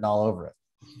name written all over it.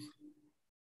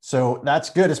 So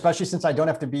that's good, especially since I don't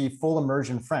have to be full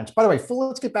immersion French. By the way,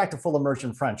 let's get back to full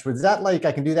immersion French. Was that like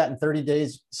I can do that in 30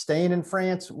 days staying in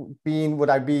France? Would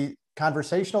I be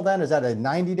conversational then? Is that a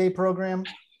 90-day program?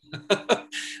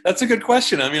 That's a good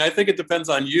question. I mean, I think it depends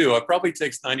on you. It probably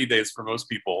takes 90 days for most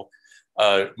people.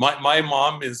 My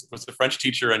mom was a French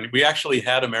teacher, and we actually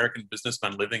had American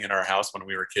businessmen living in our house when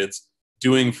we were kids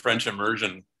doing French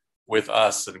immersion with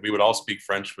us, and we would all speak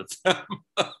French with them.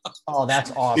 Oh, that's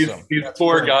awesome. These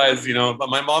poor guys, but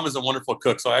my mom is a wonderful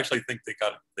cook, so I actually think they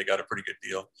got a pretty good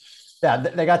deal. Yeah,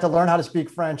 they got to learn how to speak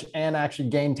French and actually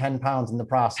gain 10 pounds in the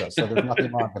process. So there's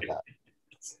nothing wrong with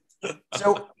that.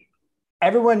 So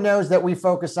everyone knows that we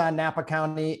focus on Napa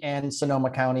County and Sonoma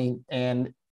County,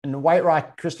 and White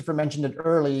Rock, Christopher mentioned it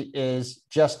early, is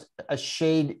just a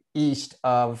shade east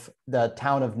of the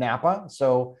town of Napa.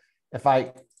 So if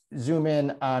I zoom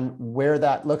in on where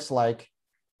that looks like,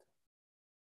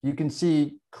 you can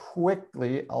see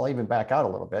quickly, I'll even back out a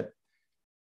little bit.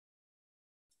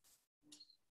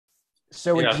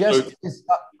 So it is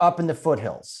up in the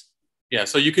foothills. Yeah,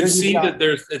 so you can see that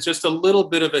it's just a little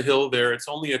bit of a hill there. It's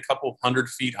only a couple 100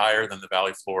 feet higher than the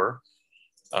valley floor.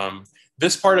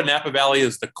 This part of Napa Valley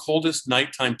is the coldest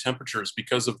nighttime temperatures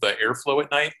because of the airflow at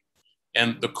night.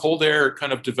 And the cold air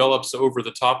kind of develops over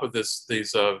the top of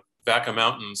these Vaca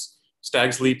Mountains.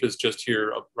 Stag's Leap is just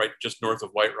here, right just north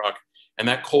of White Rock. And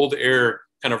that cold air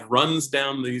kind of runs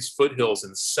down these foothills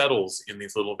and settles in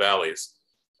these little valleys.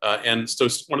 And so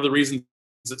one of the reasons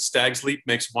that Stag's Leap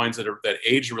makes wines that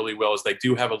age really well is they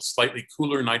do have a slightly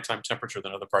cooler nighttime temperature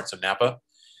than other parts of Napa.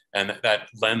 And that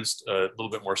lends a little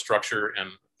bit more structure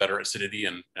and better acidity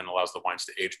and allows the wines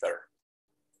to age better.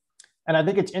 And I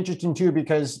think it's interesting too,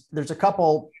 because there's a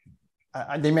couple,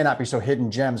 they may not be so hidden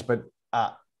gems, but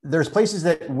there's places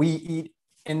that we eat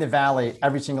in the valley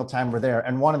every single time we're there.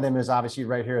 And one of them is obviously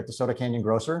right here at the Soda Canyon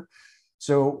Grocer.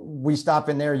 So we stop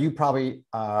in there. You probably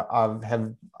have, I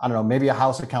don't know, maybe a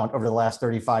house account over the last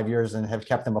 35 years and have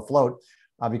kept them afloat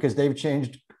because they've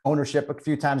changed ownership a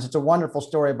few times. It's a wonderful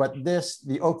story, but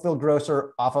the Oakville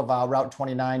Grocer off of Route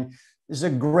 29 is a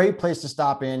great place to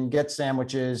stop in, get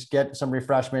sandwiches, get some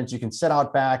refreshments. You can sit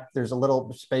out back. There's a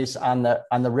little space on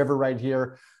the river right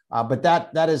here. But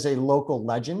that is a local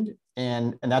legend,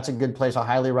 and that's a good place. I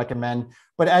highly recommend.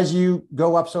 But as you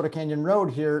go up Soda Canyon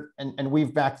Road here and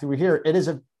weave back through here, it is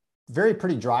a very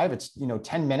pretty drive. It's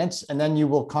 10 minutes, and then you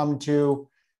will come to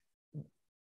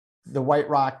the White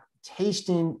Rock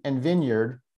Tasting and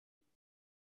Vineyard.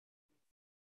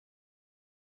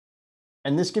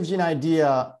 And this gives you an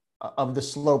idea of the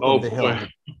slope of the hill.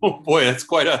 Oh boy, that's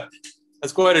quite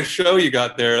a show you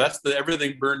got there. That's the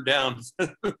everything burned down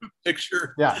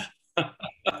picture. Yeah.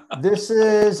 This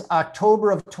is October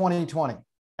of 2020.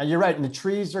 And you're right, and the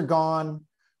trees are gone.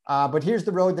 But here's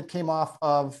the road that came off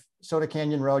of Soda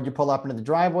Canyon Road. You pull up into the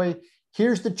driveway.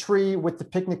 Here's the tree with the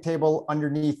picnic table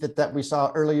underneath it that we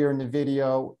saw earlier in the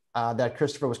video that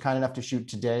Christopher was kind enough to shoot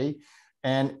today.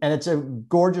 And it's a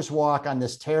gorgeous walk on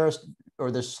this terraced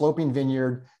or this sloping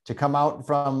vineyard to come out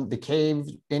from the cave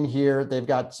in here. They've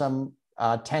got some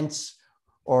tents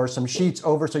or some sheets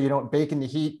over so you don't bake in the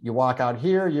heat. You walk out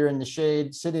here, you're in the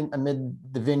shade, sitting amid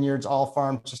the vineyards, all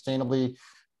farmed sustainably.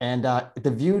 And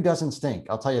the view doesn't stink,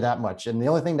 I'll tell you that much. And the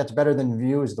only thing that's better than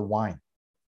view is the wine.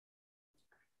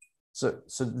 So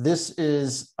this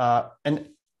is, and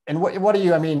what are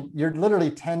you, I mean, you're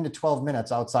literally 10 to 12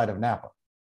 minutes outside of Napa.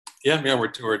 Yeah,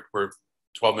 we're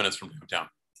 12 minutes from downtown.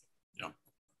 Yeah.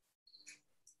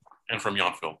 And from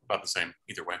Yountville, about the same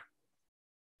either way.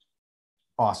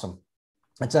 Awesome.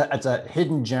 It's a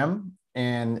hidden gem,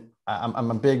 and I'm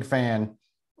a big fan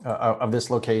of this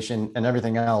location and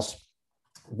everything else.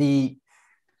 You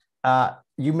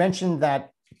mentioned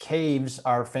that caves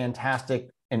are fantastic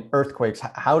in earthquakes.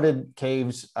 How did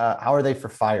caves, how are they for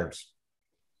fires?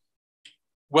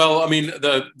 Well, I mean,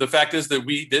 the fact is that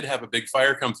we did have a big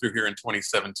fire come through here in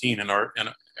 2017, and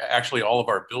actually all of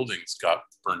our buildings got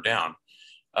burned down.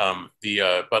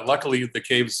 But luckily the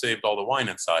caves saved all the wine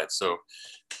inside. So,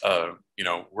 you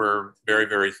know, we're very,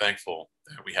 very thankful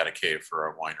that we had a cave for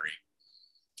our winery.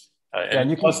 And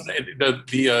you plus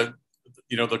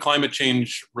you know, the climate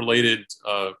change related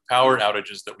power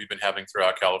outages that we've been having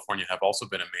throughout California have also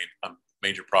been a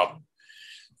major problem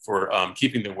for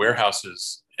keeping the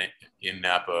warehouses in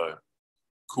Napa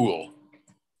cool,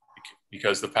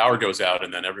 because the power goes out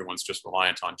and then everyone's just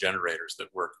reliant on generators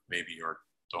that work maybe or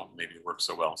don't maybe work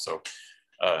so well. So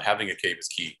having a cave is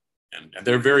key, and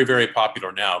they're very, very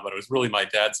popular now, but it was really my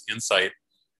dad's insight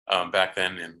back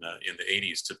then in the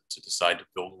 80s to decide to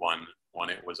build one when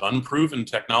it was unproven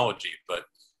technology, but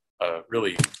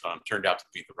really turned out to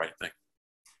be the right thing.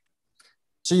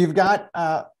 So you've got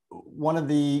one of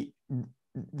the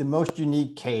most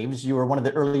unique caves. You were one of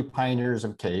the early pioneers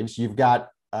of caves. You've got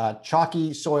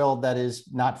chalky soil that is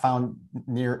not found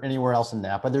near anywhere else in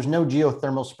Napa. There's no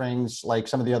geothermal springs like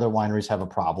some of the other wineries have a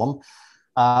problem.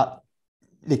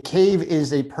 The cave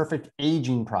is a perfect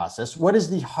aging process. What is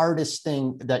the hardest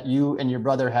thing that you and your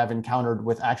brother have encountered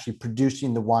with actually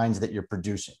producing the wines that you're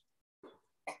producing?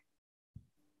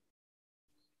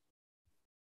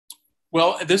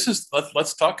 Well, this is,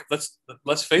 let's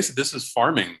face it, this is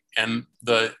farming, and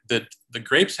the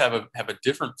grapes have a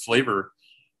different flavor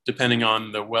depending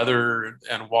on the weather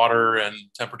and water and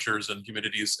temperatures and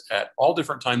humidities at all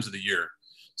different times of the year.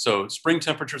 So spring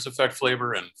temperatures affect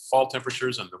flavor, and fall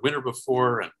temperatures, and the winter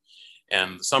before,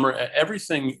 and the summer,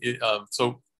 everything.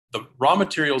 So the raw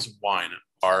materials of wine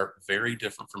are very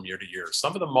different from year to year.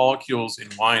 Some of the molecules in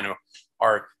wine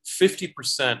are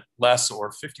 50% less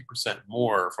or 50%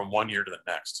 more from one year to the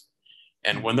next.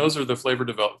 And when those are the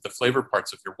flavor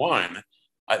parts of your wine,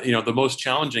 you know, the most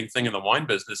challenging thing in the wine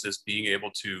business is being able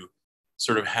to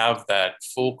sort of have that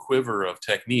full quiver of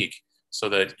technique so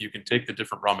that you can take the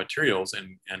different raw materials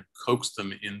and coax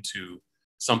them into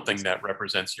something that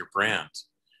represents your brand.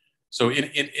 So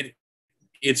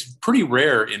it's pretty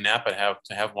rare in Napa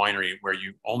to have winery where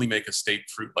you only make estate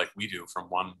fruit like we do from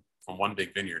one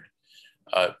big vineyard.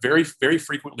 Very, very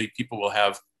frequently, people will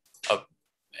have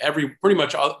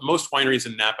most wineries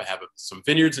in Napa have some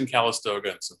vineyards in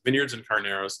Calistoga and some vineyards in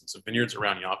Carneros and some vineyards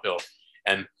around Yountville.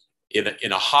 And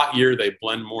in a hot year, they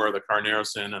blend more of the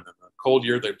Carneros in, and in a cold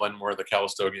year, they blend more of the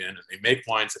Calistoga in, and they make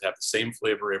wines that have the same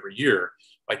flavor every year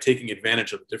by taking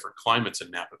advantage of the different climates in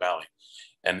Napa Valley.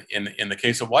 And in the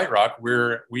case of White Rock,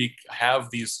 we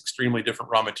have these extremely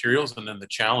different raw materials, and then the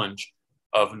challenge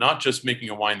of not just making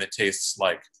a wine that tastes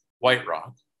like White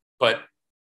Rock, but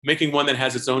making one that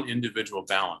has its own individual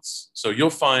balance. So you'll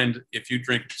find, if you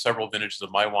drink several vintages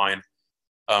of my wine,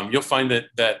 you'll find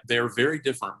that they're very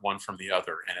different one from the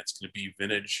other, and it's going to be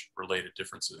vintage related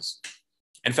differences.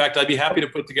 In fact, I'd be happy to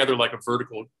put together like a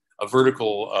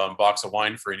vertical box of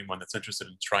wine for anyone that's interested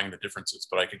in trying the differences,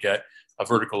 but I could get a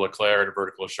vertical Eclair and a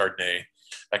vertical Chardonnay.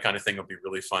 That kind of thing will be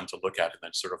really fun to look at and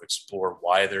then sort of explore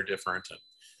why they're different. And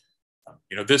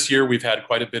you know, this year we've had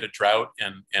quite a bit of drought,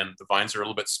 and the vines are a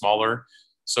little bit smaller.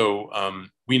 So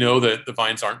we know that the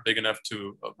vines aren't big enough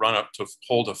to run up to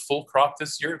hold a full crop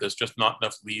this year. There's just not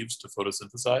enough leaves to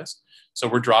photosynthesize. So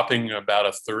we're dropping about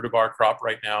a third of our crop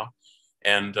right now.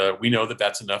 And we know that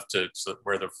that's enough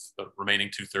where the remaining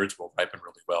 2/3 will ripen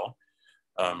really well.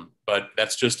 But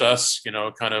that's just us, you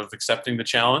know, kind of accepting the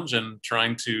challenge and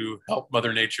trying to help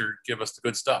Mother Nature give us the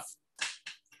good stuff.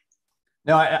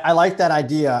 No, I like that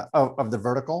idea of the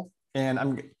vertical.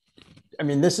 And I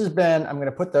mean, this has been, I'm going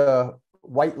to put the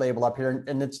white label up here,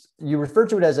 and you refer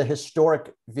to it as a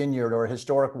historic vineyard or a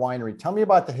historic winery. Tell me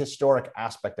about the historic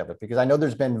aspect of it, because I know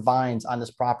there's been vines on this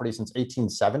property since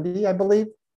 1870, I believe.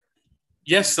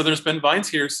 Yes, so there's been vines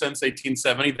here since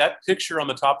 1870. That picture on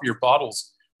the top of your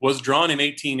bottles was drawn in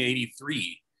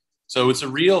 1883. So it's a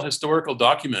real historical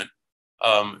document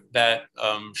that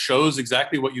shows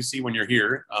exactly what you see when you're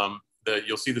here.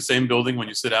 You'll see the same building when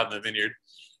you sit out in the vineyard.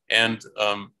 And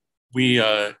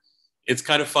it's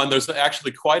kind of fun. There's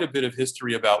actually quite a bit of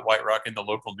history about White Rock in the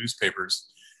local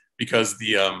newspapers, because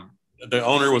the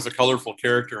owner was a colorful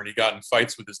character and he got in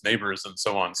fights with his neighbors and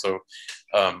so on. So,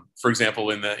 for example,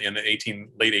 in the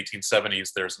late 1870s,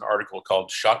 there's an article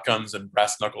called "Shotguns and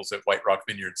Brass Knuckles at White Rock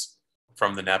Vineyards"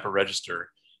 from the Napa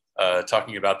Register,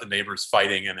 talking about the neighbors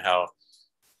fighting and how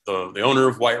the owner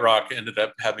of White Rock ended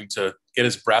up having to get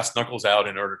his brass knuckles out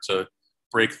in order to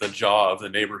break the jaw of the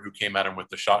neighbor who came at him with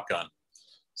the shotgun.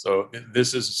 So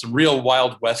this is some real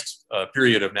Wild West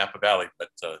period of Napa Valley, but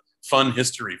fun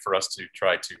history for us to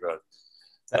try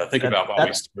to think about while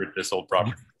we steward this old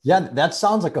property. Yeah, that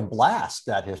sounds like a blast,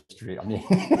 that history. I mean,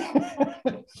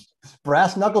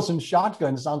 brass knuckles and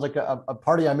shotguns sounds like a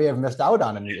party I may have missed out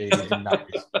on in the 80s and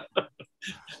 90s.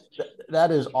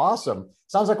 That is awesome.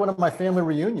 Sounds like one of my family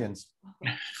reunions.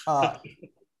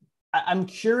 I'm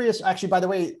curious, actually, by the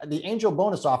way, the Angel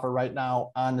bonus offer right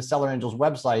now on the Cellar Angels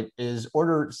website is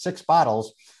order 6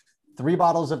 bottles, 3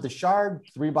 bottles of the Chard,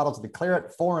 3 bottles of the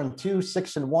Claret, 4 and 2,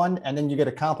 6 and 1, and then you get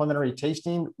a complimentary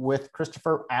tasting with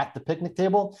Christopher at the picnic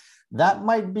table. That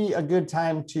might be a good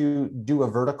time to do a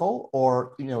vertical,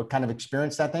 or, you know, kind of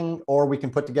experience that thing, or we can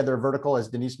put together a vertical, as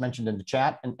Denise mentioned in the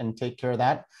chat, and take care of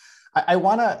that. I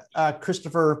want to,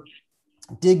 Christopher,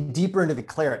 dig deeper into the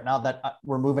Claret now that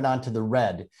we're moving on to the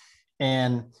red,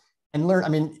 and learn. I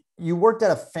mean, you worked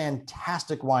at a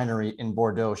fantastic winery in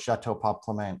Bordeaux, Chateau Pape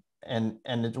Clement, and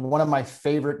it's one of my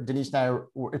favorite. Denise and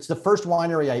it's the first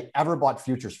winery I ever bought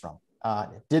futures from.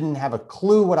 Didn't have a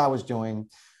clue what I was doing.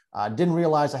 Didn't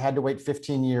realize I had to wait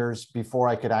 15 years before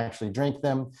I could actually drink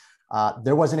them.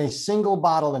 There wasn't a single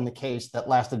bottle in the case that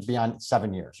lasted beyond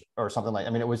 7 years or something like. I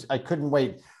mean, I couldn't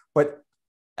wait. But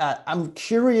I'm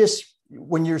curious,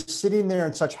 when you're sitting there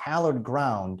in such hallowed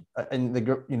ground in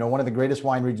one of the greatest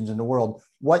wine regions in the world,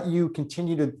 what you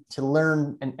continue to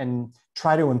learn and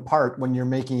try to impart when you're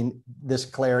making this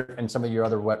Claret and some of your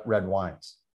other red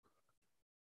wines.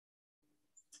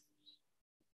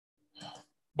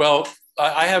 Well,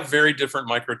 I have very different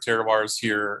micro terroirs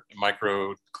here,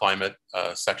 microclimate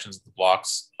sections of the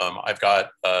blocks. I've got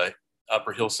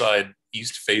upper hillside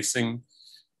east facing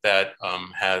that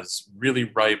has really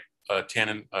ripe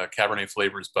tannin Cabernet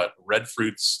flavors, but red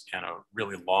fruits and a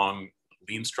really long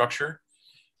lean structure.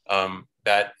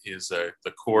 That is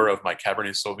the core of my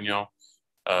Cabernet Sauvignon.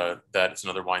 That is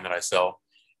another wine that I sell.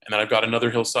 And then I've got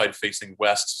another hillside facing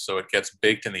west, so it gets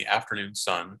baked in the afternoon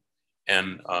sun.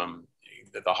 And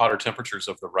the hotter temperatures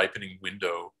of the ripening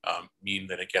window mean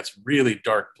that it gets really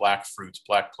dark black fruits,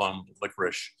 black plum,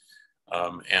 licorice,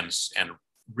 and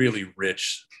really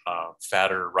rich,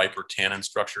 fatter, riper tannin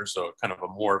structure. So kind of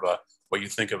more of what you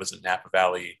think of as a Napa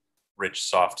Valley rich,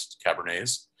 soft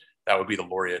Cabernets. That would be the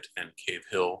Laureate and Cave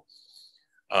Hill.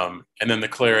 And then the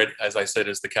Claret, as I said,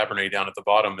 is the Cabernet down at the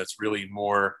bottom. That's really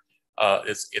more,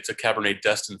 it's a Cabernet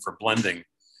destined for blending,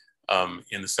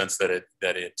 in the sense that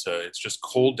it's just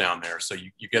cold down there. So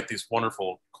you get these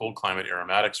wonderful cold climate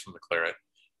aromatics from the Claret,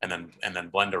 and then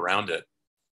blend around it.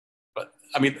 But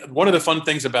I mean, one of the fun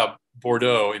things about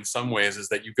Bordeaux in some ways is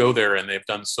that you go there and they've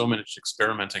done so much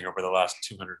experimenting over the last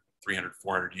 200, 300,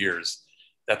 400 years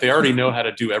that they already know how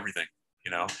to do everything,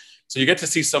 you know? So you get to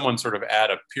see someone sort of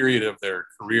at a period of their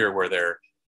career where they're,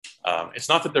 it's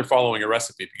not that they're following a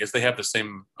recipe, because they have the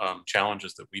same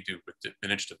challenges that we do with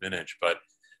vintage to vintage, but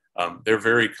they're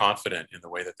very confident in the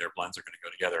way that their blends are going to go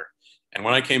together. And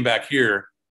when I came back here,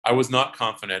 I was not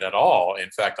confident at all. In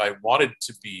fact, I wanted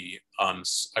to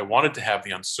have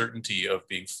the uncertainty of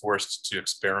being forced to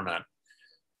experiment.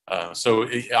 So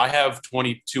I have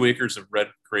 22 acres of red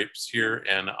grapes here,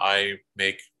 and I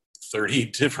make 30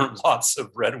 different lots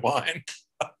of red wine.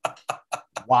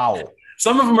 Wow.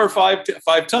 Some of them are five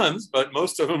tons, but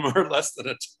most of them are less than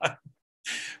a ton,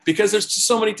 because there's just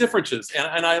so many differences.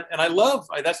 And I love,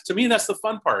 that's, to me, that's the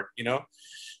fun part, you know?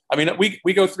 I mean,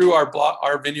 we go through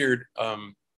our vineyard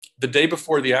the day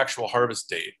before the actual harvest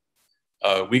date.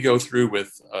 We go through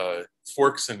with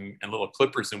forks and little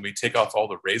clippers, and we take off all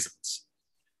the raisins,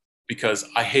 because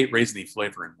I hate raisiny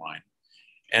flavor in wine.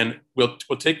 And we'll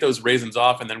take those raisins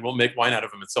off, and then we'll make wine out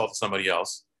of them and sell it to somebody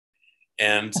else.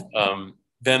 And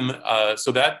then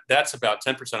so that's about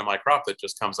 10% of my crop that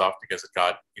just comes off because it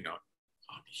got, you know,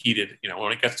 heated. You know,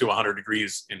 when it gets to 100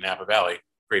 degrees in Napa Valley,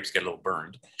 grapes get a little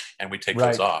burned, and we take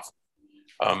those off.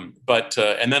 And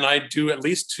then I do at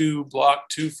least two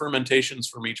fermentations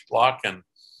from each block. And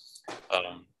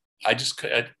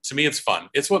to me, it's fun.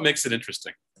 It's what makes it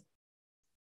interesting.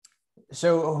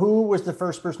 So who was the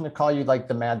first person to call you like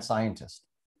the mad scientist?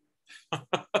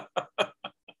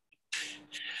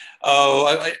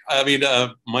 Oh, I mean,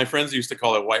 my friends used to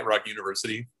call it White Rock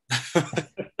University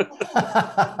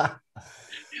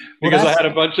Well, because I that's had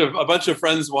a bunch of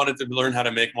friends wanted to learn how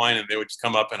to make wine, and they would just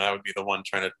come up, and I would be the one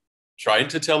trying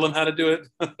to tell them how to do it.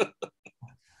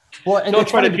 well, and Don't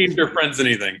it's try funny to teach because your friends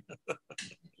anything.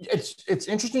 it's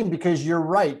interesting because you're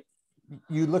right.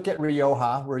 You look at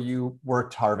Rioja, where you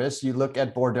worked harvest, you look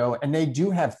at Bordeaux, and they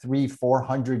do have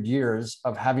 300-400 years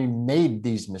of having made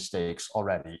these mistakes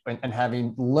already and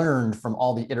having learned from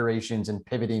all the iterations and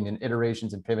pivoting and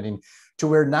iterations and pivoting to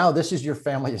where now this is your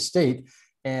family estate.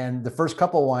 And the first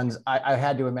couple ones I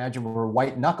had to imagine were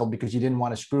white knuckled because you didn't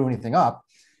want to screw anything up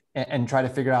and try to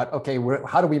figure out, okay,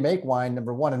 how do we make wine,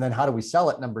 number one, and then how do we sell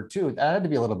it, number two. That had to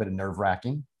be a little bit of nerve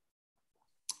wracking.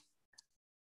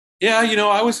 Yeah,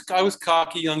 I was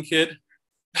cocky young kid.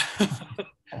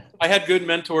 I had good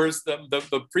mentors.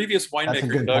 The previous That's a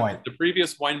winemaker, good Doug, point. the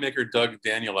previous winemaker, Doug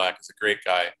Danielak, is a great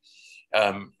guy.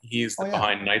 He's Oh, yeah.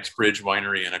 behind Knightsbridge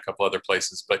Winery and a couple other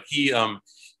places, but he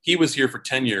was here for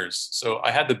 10 years. So I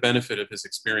had the benefit of his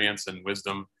experience and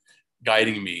wisdom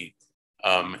guiding me.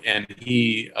 And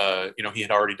he had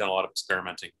already done a lot of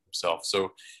experimenting himself.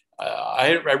 So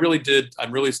I really did.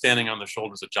 I'm really standing on the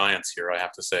shoulders of giants here, I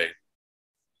have to say.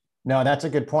 No, that's a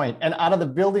good point. And out of the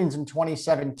buildings in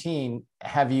 2017,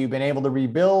 have you been able to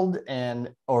rebuild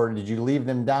or did you leave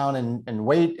them down and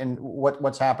wait? And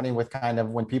what's happening with kind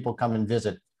of when people come and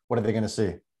visit, what are they going to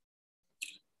see?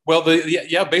 Well,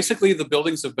 yeah, basically the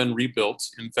buildings have been rebuilt.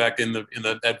 In fact, in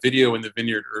that video in the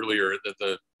vineyard earlier, that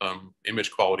the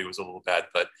image quality was a little bad,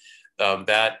 but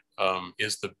that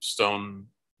is the stone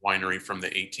winery from the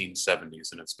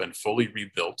 1870s, and it's been fully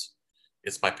rebuilt.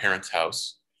 It's my parents'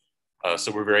 house,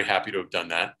 so we're very happy to have done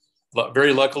that.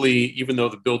 Very luckily, even though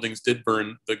the buildings did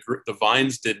burn, the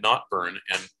vines did not burn,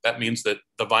 and that means that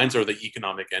the vines are the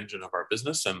economic engine of our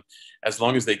business. And as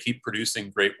long as they keep producing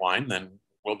great wine, then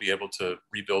we'll be able to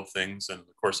rebuild things in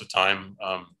the course of time.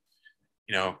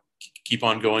 You know, keep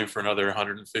on going for another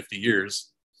 150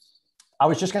 years. I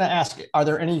was just going to ask, are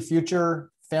there any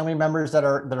future family members that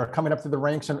are coming up through the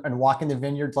ranks and walking the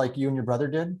vineyards like you and your brother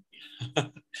did?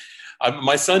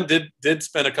 My son did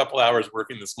spend a couple hours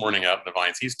working this morning out in the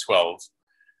vines. He's 12.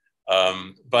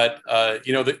 I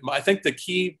think the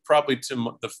key probably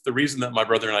to the reason that my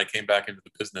brother and I came back into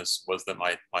the business was that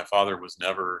my father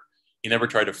he never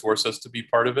tried to force us to be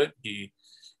part of it. He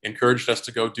encouraged us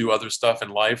to go do other stuff in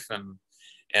life,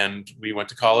 and we went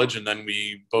to college, and then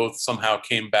we both somehow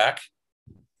came back.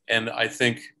 And I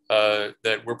think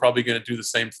that we're probably going to do the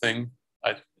same thing.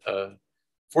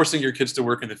 Forcing your kids to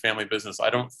work in the family business, I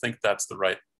don't think that's the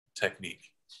right technique.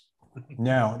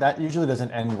 No, that usually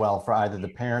doesn't end well for either the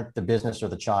parent, the business, or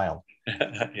the child.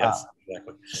 Yes,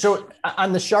 exactly. So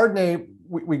on the Chardonnay,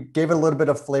 we gave it a little bit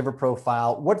of flavor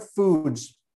profile. What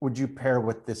foods would you pair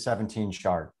with the 17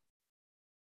 Chard?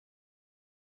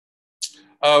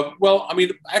 Well, I mean,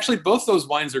 actually, both those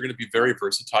wines are going to be very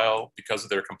versatile because of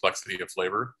their complexity of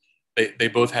flavor. They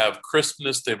both have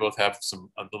crispness. They both have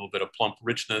a little bit of plump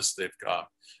richness. They've got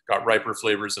riper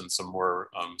flavors and some more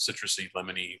citrusy,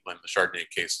 lemony, in the Chardonnay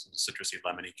case, citrusy,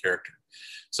 lemony character.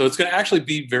 So it's going to actually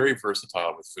be very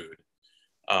versatile with food.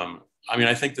 I mean,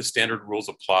 I think the standard rules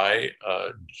apply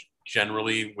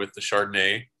generally with the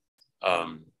Chardonnay.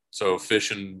 So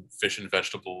fish and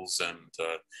vegetables, and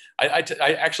I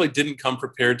actually didn't come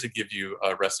prepared to give you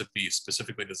a recipe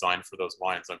specifically designed for those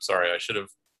wines. I'm sorry, I should have.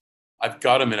 I've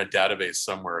got them in a database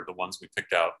somewhere, the ones we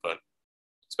picked out, but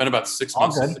it's been about 6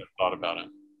 months since I thought about it.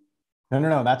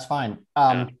 No, that's fine.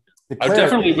 Yeah.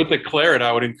 Definitely with the claret,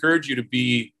 I would encourage you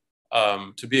to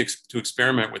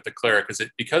experiment with the claret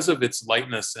because of its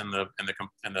lightness and the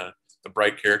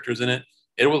bright characters in it.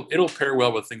 It'll pair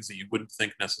well with things that you wouldn't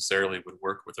think necessarily would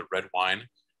work with a red wine.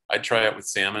 I'd try it with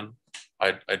salmon.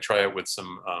 I'd try it with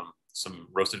some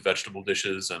roasted vegetable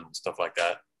dishes and stuff like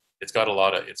that. It's going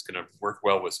to work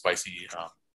well with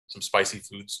some spicy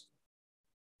foods.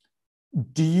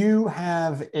 Do you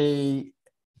have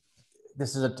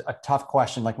this is a tough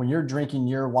question. Like when you're drinking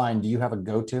your wine, do you have a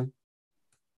go-to?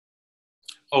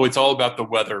 Oh, it's all about the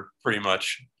weather pretty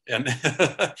much. And,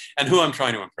 and who I'm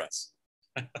trying to impress.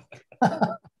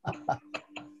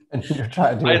 And you're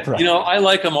trying to impress. I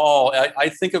like them all. I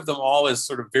think of them all as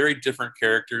sort of very different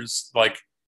characters. Like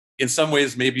in some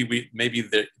ways, maybe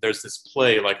there's this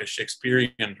play like a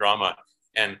Shakespearean drama,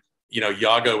 and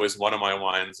Iago is one of my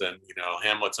wines, and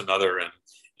Hamlet's another,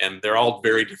 and they're all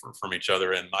very different from each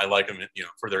other, and I like them,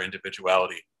 for their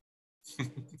individuality.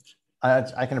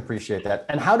 I can appreciate that.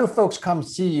 And how do folks come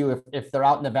see you if they're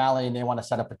out in the valley and they want to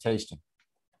set up a tasting?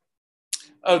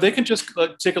 Oh, they can just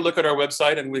take a look at our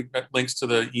website, and we've got links to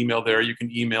the email there. You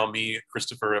can email me,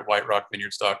 Christopher at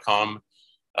whiterockvineyards.com.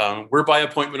 We're by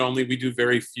appointment only. We do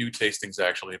very few tastings,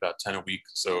 actually, about 10 a week.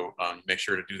 So make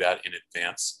sure to do that in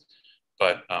advance.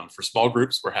 But for small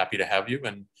groups, we're happy to have you,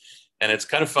 and it's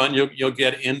kind of fun. You'll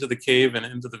get into the cave and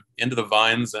into the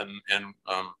vines, and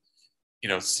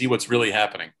see what's really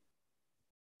happening.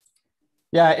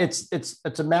 Yeah, it's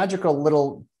a magical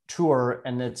little tour,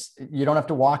 and you don't have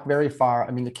to walk very far.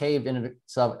 I mean, the cave in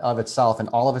of itself, and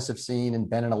all of us have seen and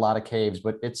been in a lot of caves,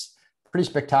 but it's pretty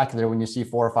spectacular when you see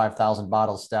 4,000 or 5,000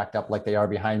 bottles stacked up like they are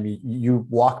behind me. You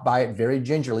walk by it very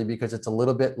gingerly because it's a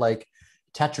little bit like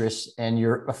Tetris, and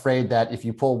you're afraid that if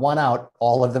you pull one out,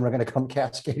 all of them are going to come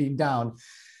cascading down,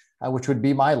 which would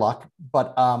be my luck.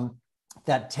 But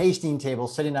that tasting table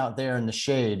sitting out there in the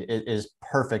shade is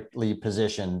perfectly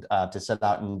positioned to sit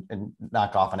out and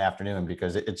knock off an afternoon,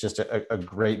 because it's just a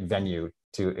great venue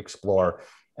to explore,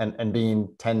 and being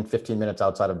 10, 15 minutes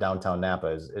outside of downtown Napa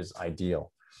is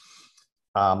ideal.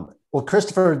 Well,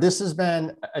 Christopher, this has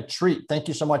been a treat. Thank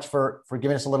you so much for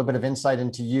giving us a little bit of insight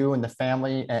into you and the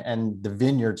family and the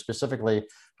vineyard specifically.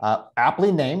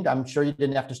 Aptly named. I'm sure you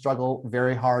didn't have to struggle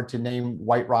very hard to name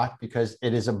White Rock, because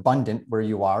it is abundant where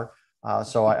you are.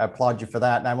 So I applaud you for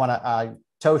that. And I want to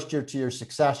toast you to your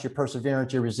success, your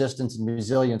perseverance, your resistance and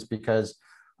resilience, because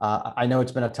I know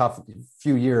it's been a tough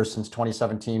few years since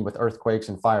 2017 with earthquakes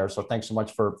and fire. So thanks so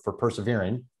much for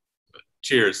persevering.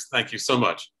 Cheers. Thank you so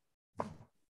much.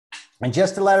 And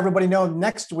just to let everybody know,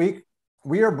 next week,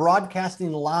 we are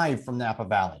broadcasting live from Napa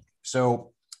Valley.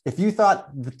 So if you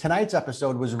thought tonight's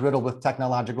episode was riddled with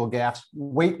technological gaffes,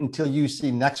 wait until you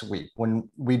see next week when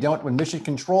Mission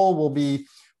Control will be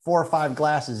 4 or 5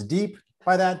 glasses deep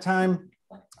by that time.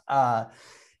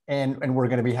 And we're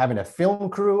going to be having a film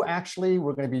crew. Actually,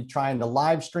 we're going to be trying to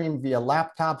live stream via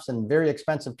laptops and very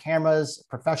expensive cameras,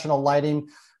 professional lighting.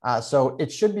 So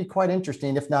it should be quite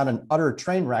interesting, if not an utter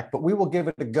train wreck, but we will give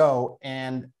it a go.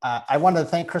 And I want to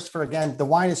thank Christopher again. The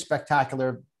wine is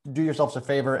spectacular. Do yourselves a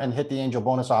favor and hit the Angel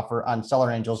bonus offer on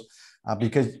Cellar Angels,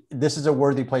 because this is a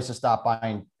worthy place to stop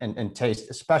by and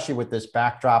taste, especially with this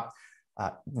backdrop.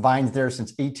 Vines there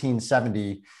since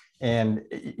 1870, and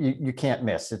you can't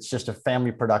miss. It's just a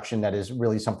family production that is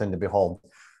really something to behold.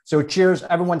 So cheers,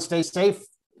 everyone. Stay safe.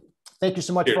 Thank you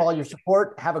so much for all your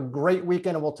support. Have a great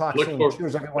weekend, and we'll talk soon.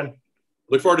 Cheers, everyone.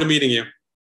 Look forward to meeting you.